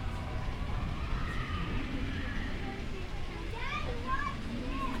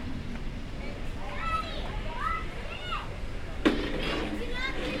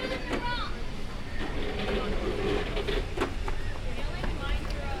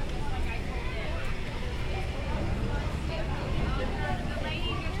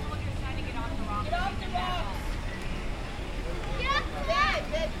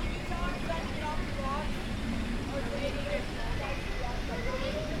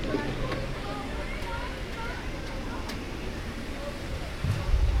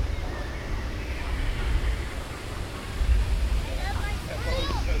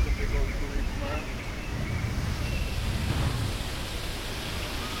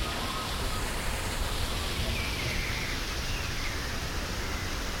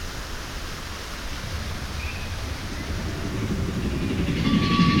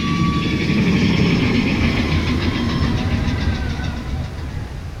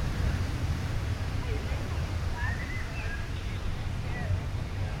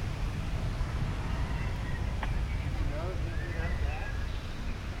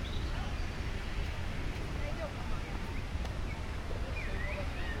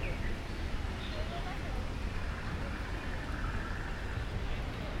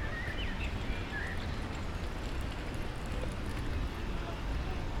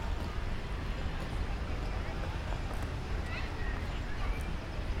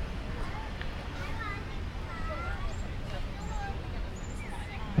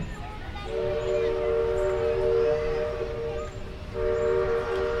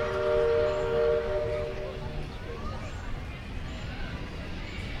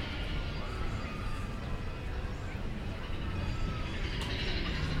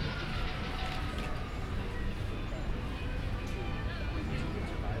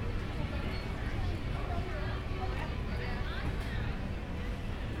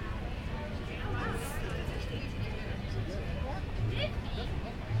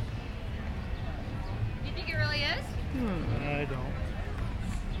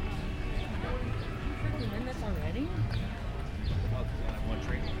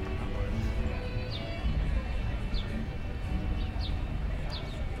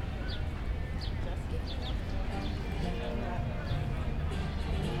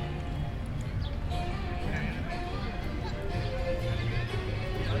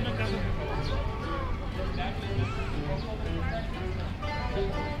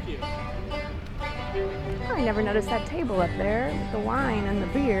 never noticed that table up there with the wine and the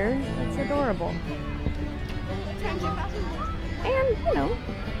beer. That's adorable. And, you know,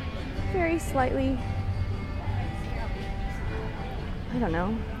 very slightly, I don't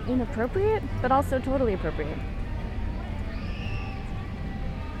know, inappropriate, but also totally appropriate.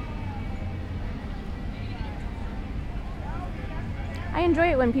 I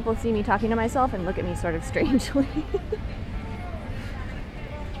enjoy it when people see me talking to myself and look at me sort of strangely.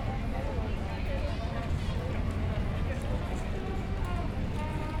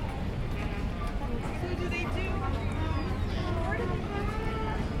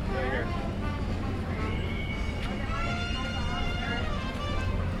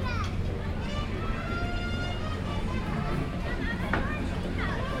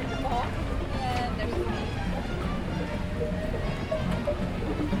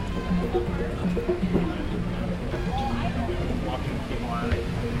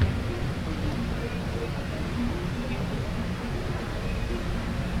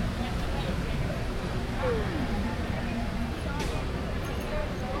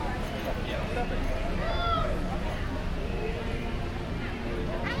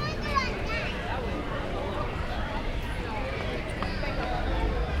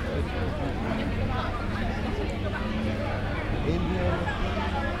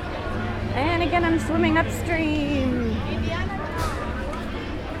 And again, I'm swimming upstream.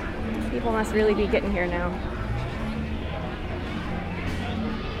 People must really be getting here now.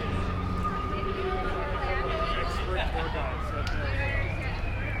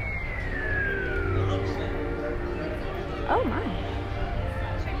 Oh my.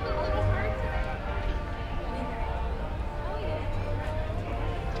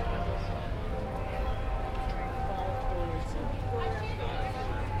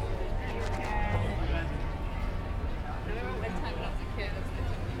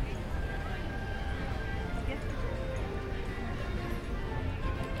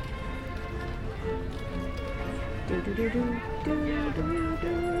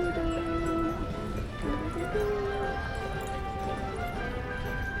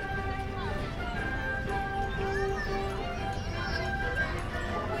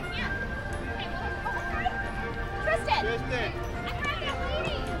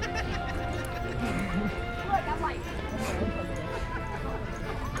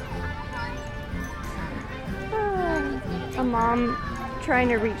 A mom trying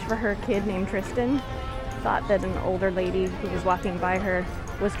to reach for her kid named Tristan thought that an older lady who was walking by her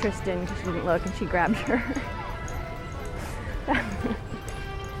was Tristan because she didn't look, and she grabbed her.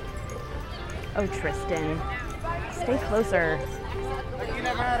 Oh, Tristan, stay closer.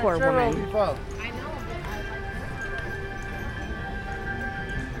 Poor woman.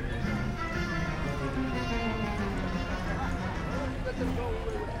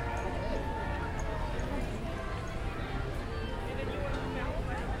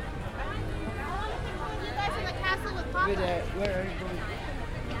 Where are you going?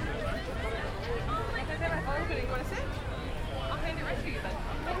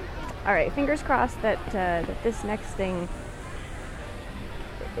 All right, fingers crossed that that this next thing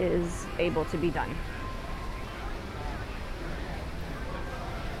is able to be done.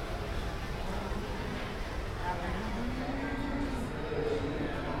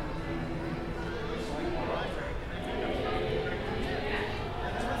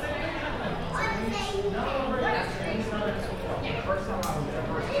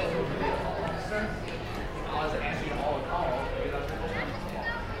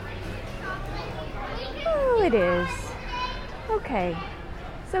 Oh, it is. Okay,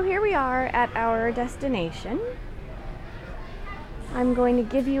 so here we are at our destination. I'm going to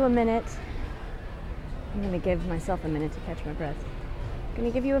give you a minute. I'm going to give myself a minute to catch my breath. I'm going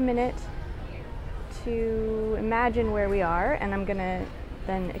to give you a minute to imagine where we are, and I'm going to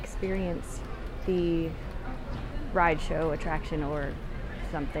then experience the ride show attraction or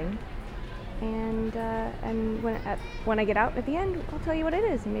something. And when I get out at the end, I'll tell you what it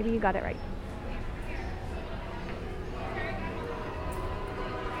is, and maybe you got it right.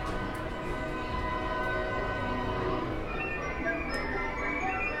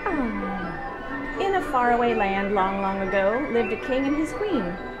 In a faraway land long, long ago lived a king and his queen.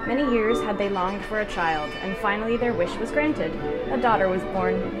 Many years had they longed for a child, and finally their wish was granted. A daughter was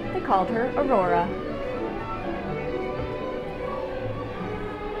born. They called her Aurora.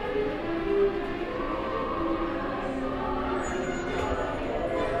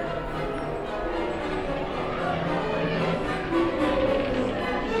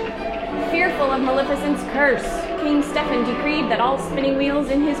 Fearful of Maleficent's curse, King Stephen decreed that all spinning wheels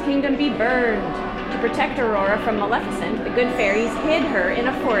in his kingdom be burned. To protect Aurora from Maleficent, the good fairies hid her in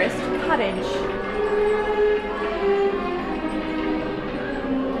a forest cottage.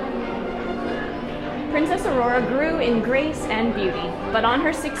 Princess Aurora grew in grace and beauty, but on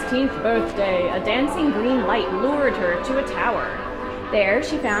her 16th birthday, a dancing green light lured her to a tower. There,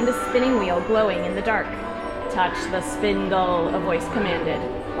 she found a spinning wheel glowing in the dark. "Touch the spindle," a voice commanded.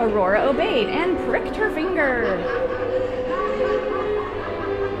 Aurora obeyed and pricked her finger.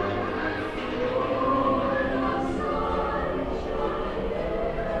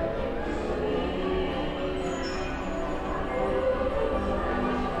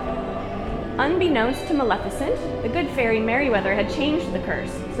 Unbeknownst to Maleficent, the good fairy Merryweather had changed the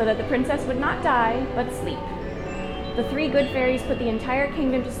curse so that the princess would not die, but sleep. The three good fairies put the entire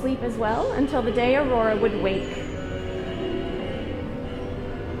kingdom to sleep as well until the day Aurora would wake.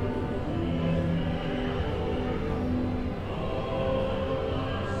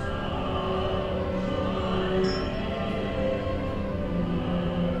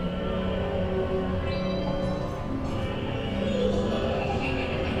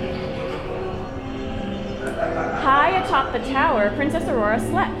 High atop the tower, Princess Aurora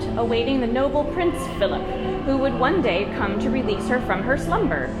slept, awaiting the noble Prince Philip, who would one day come to release her from her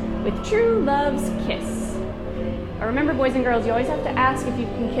slumber with true love's kiss. Remember, boys and girls, you always have to ask if you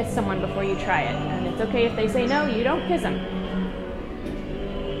can kiss someone before you try it, and it's okay if they say no, you don't kiss them.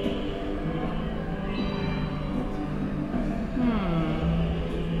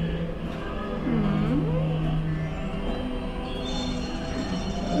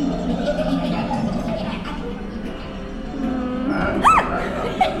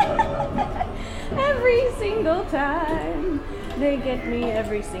 Every single time. They get me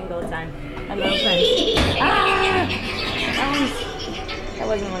every single time. I love Prince.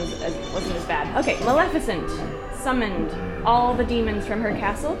 That wasn't as bad. Okay, Maleficent summoned all the demons from her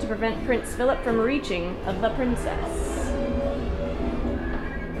castle to prevent Prince Philip from reaching the princess.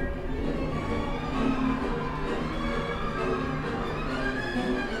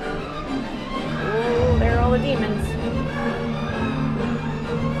 Oh, there are all the demons.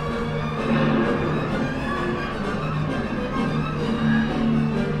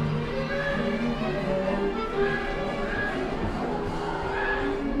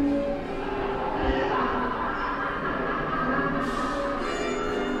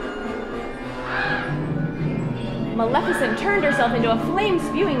 Maleficent turned herself into a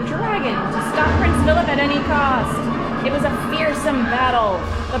flame-spewing dragon to stop Prince Philip at any cost. It was a fearsome battle.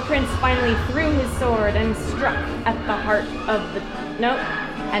 The prince finally threw his sword and struck at the heart of the...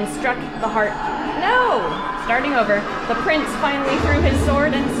 Starting over. The prince finally threw his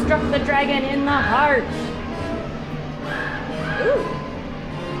sword and struck the dragon in the heart. Ooh.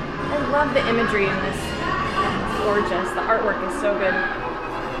 I love the imagery in this. It's gorgeous. The artwork is so good.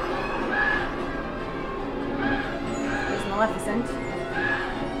 Maleficent.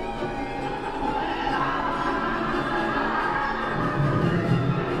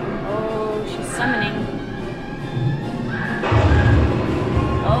 Oh, she's summoning.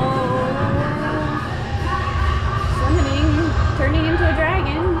 Oh, summoning, turning into a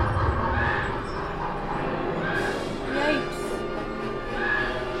dragon. Yikes.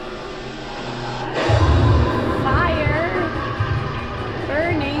 Fire.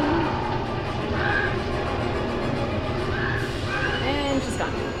 Burning.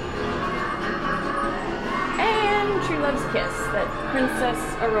 True love's kiss that Princess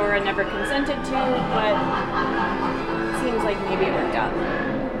Aurora never consented to, but it seems like maybe it worked out.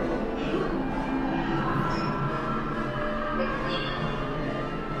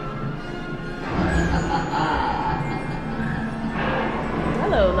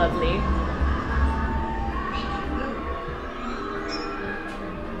 Hello, lovely.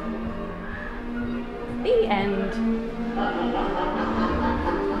 The end.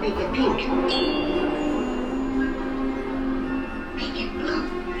 Make it pink.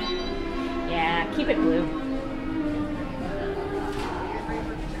 Yeah, keep it blue.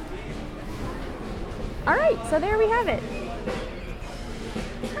 All right, so there we have it.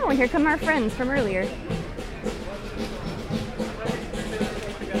 Oh, and here come our friends from earlier.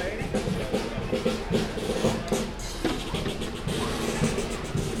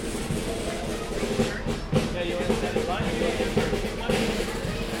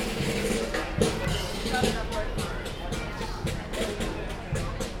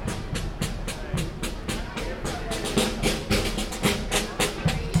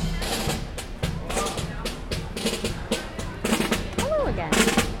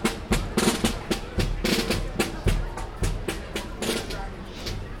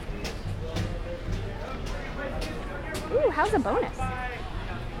 How's a bonus?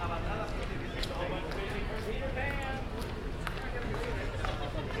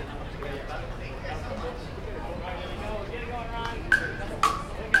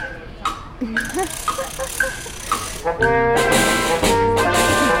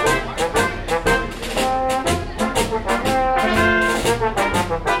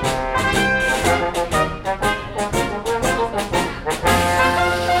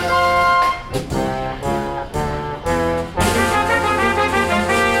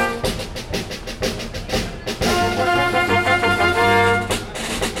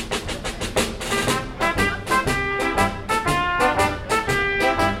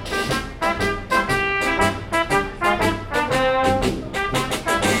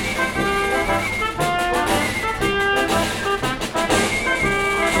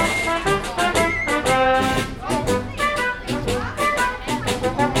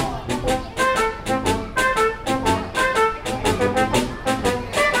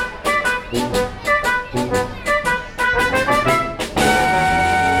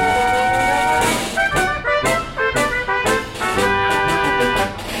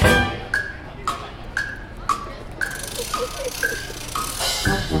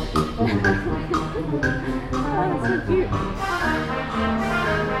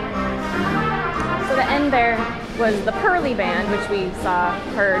 So the end there was the Pearly Band, which we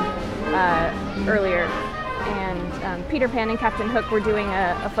heard earlier, and Peter Pan and Captain Hook were doing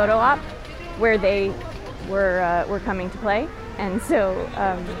a photo op where they were coming to play, and so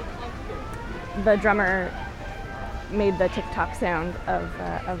the drummer made the tick-tock sound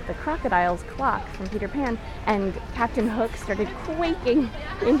of the crocodile's clock from Peter Pan, and Captain Hook started quaking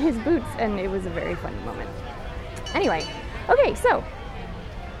in his boots, and it was a very funny moment. Anyway, okay, so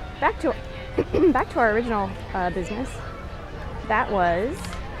back to our original business. That was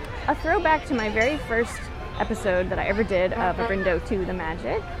a throwback to my very first episode that I ever did of a Brindo to the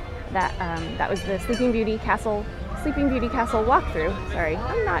Magic. That was the Sleeping Beauty Castle walkthrough. Sorry,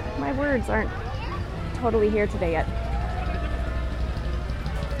 my words aren't totally here today yet.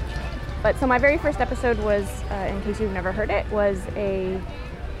 But so my very first episode was, in case you've never heard it, was a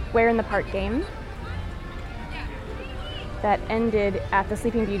Where in the Park game that ended at the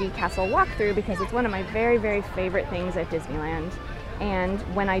Sleeping Beauty Castle walkthrough because it's one of my very, very favorite things at Disneyland. And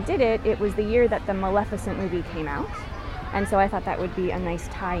when I did it, it was the year that the Maleficent movie came out. And so I thought that would be a nice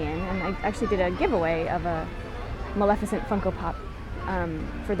tie-in. And I actually did a giveaway of a Maleficent Funko Pop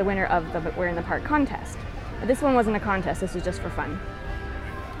for the winner of the Where in the Park contest. But this one wasn't a contest, this was just for fun.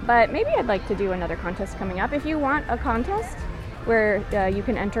 But maybe I'd like to do another contest coming up. If you want a contest where you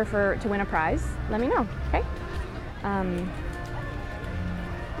can enter to win a prize, let me know, okay?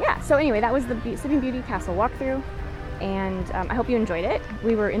 Yeah, so anyway, that was the Sleeping Beauty Castle walkthrough, and I hope you enjoyed it.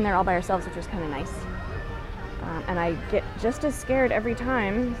 We were in there all by ourselves, which was kind of nice. And I get just as scared every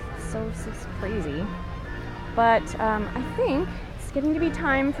time, so it's crazy. But I think it's getting to be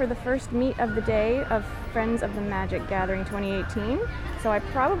time for the first meet of the day of Friends of the Magic Gathering 2018, so I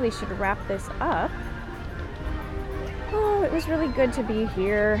probably should wrap this up. Oh, it was really good to be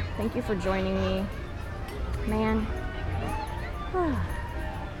here. Thank you for joining me. Man,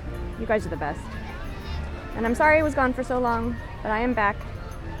 you guys are the best. And I'm sorry I was gone for so long, but I am back.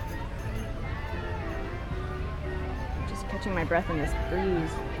 I'm just catching my breath in this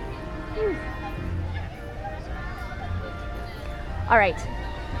breeze. Whew. All right,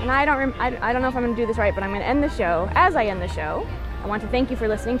 and I don't know if I'm going to do this right, but I'm going to end the show. As I end the show, I want to thank you for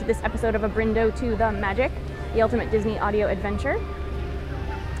listening to this episode of A Brindo to the Magic, the ultimate Disney audio adventure.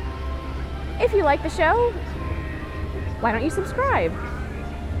 If you like the show, why don't you subscribe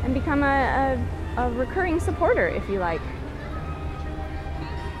and become a recurring supporter if you like.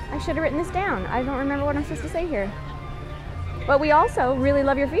 I should have written this down. I don't remember what I'm supposed to say here. But we also really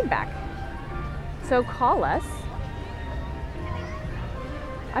love your feedback. So call us.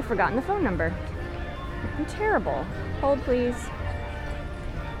 I've forgotten the phone number. I'm terrible. Hold, please.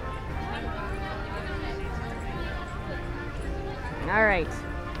 All right.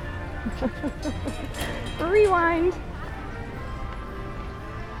 Rewind.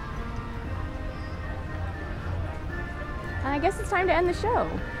 I guess it's time to end the show.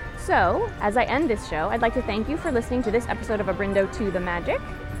 So, as I end this show, I'd like to thank you for listening to this episode of A Brindo to the Magic,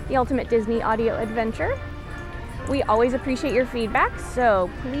 the ultimate Disney audio adventure. We always appreciate your feedback, so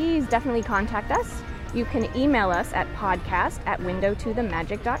please definitely contact us. You can email us at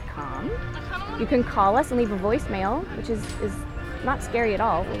podcast@windowtothemagic.com. You can call us and leave a voicemail, which is not scary at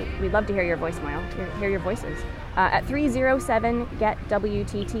all. We'd love to hear your voicemail, hear your voices, at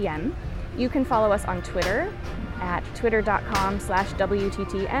 307-GET-WTTM. You can follow us on Twitter at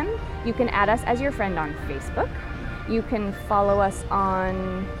twitter.com/WTTM. You can add us as your friend on Facebook. You can follow us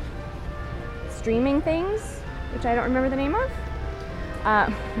on streaming things, which I don't remember the name of.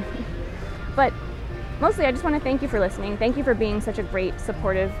 But mostly I just want to thank you for listening. Thank you for being such a great,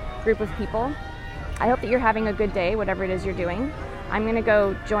 supportive group of people. I hope that you're having a good day, whatever it is you're doing. I'm gonna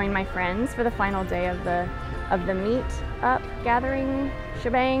go join my friends for the final day of the meet up gathering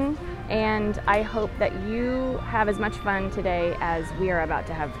shebang, and I hope that you have as much fun today as we are about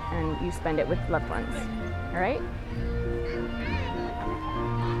to have, and you spend it with loved ones. All right?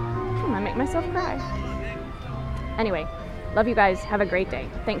 I make myself cry. Anyway, love you guys. Have a great day.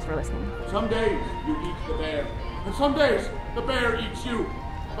 Thanks for listening. Some days you eat the bear, and some days the bear eats you.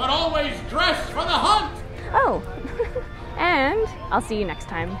 But always dress for the hunt! Oh, and I'll see you next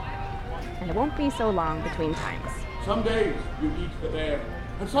time. And it won't be so long between times. Some days you eat the bear,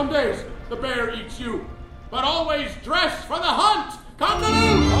 and some days the bear eats you. But always dress for the hunt!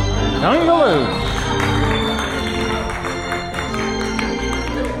 Kangaroo! Kangaroo!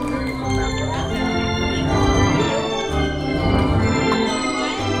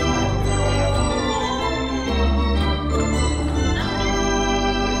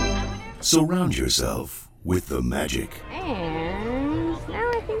 Surround yourself with the magic. And now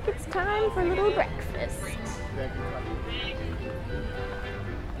I think it's time for a little breakfast.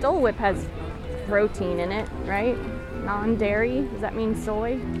 Dole Whip has protein in it, right? Non-dairy. Does that mean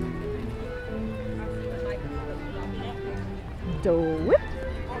soy? Dole Whip.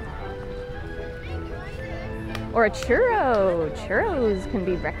 Or a churro. Churros can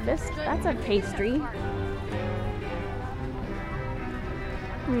be breakfast. That's a pastry.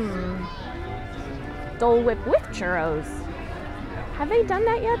 Dole Whip with churros. Have they done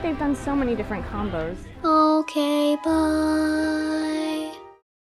that yet? They've done so many different combos. Okay, bye.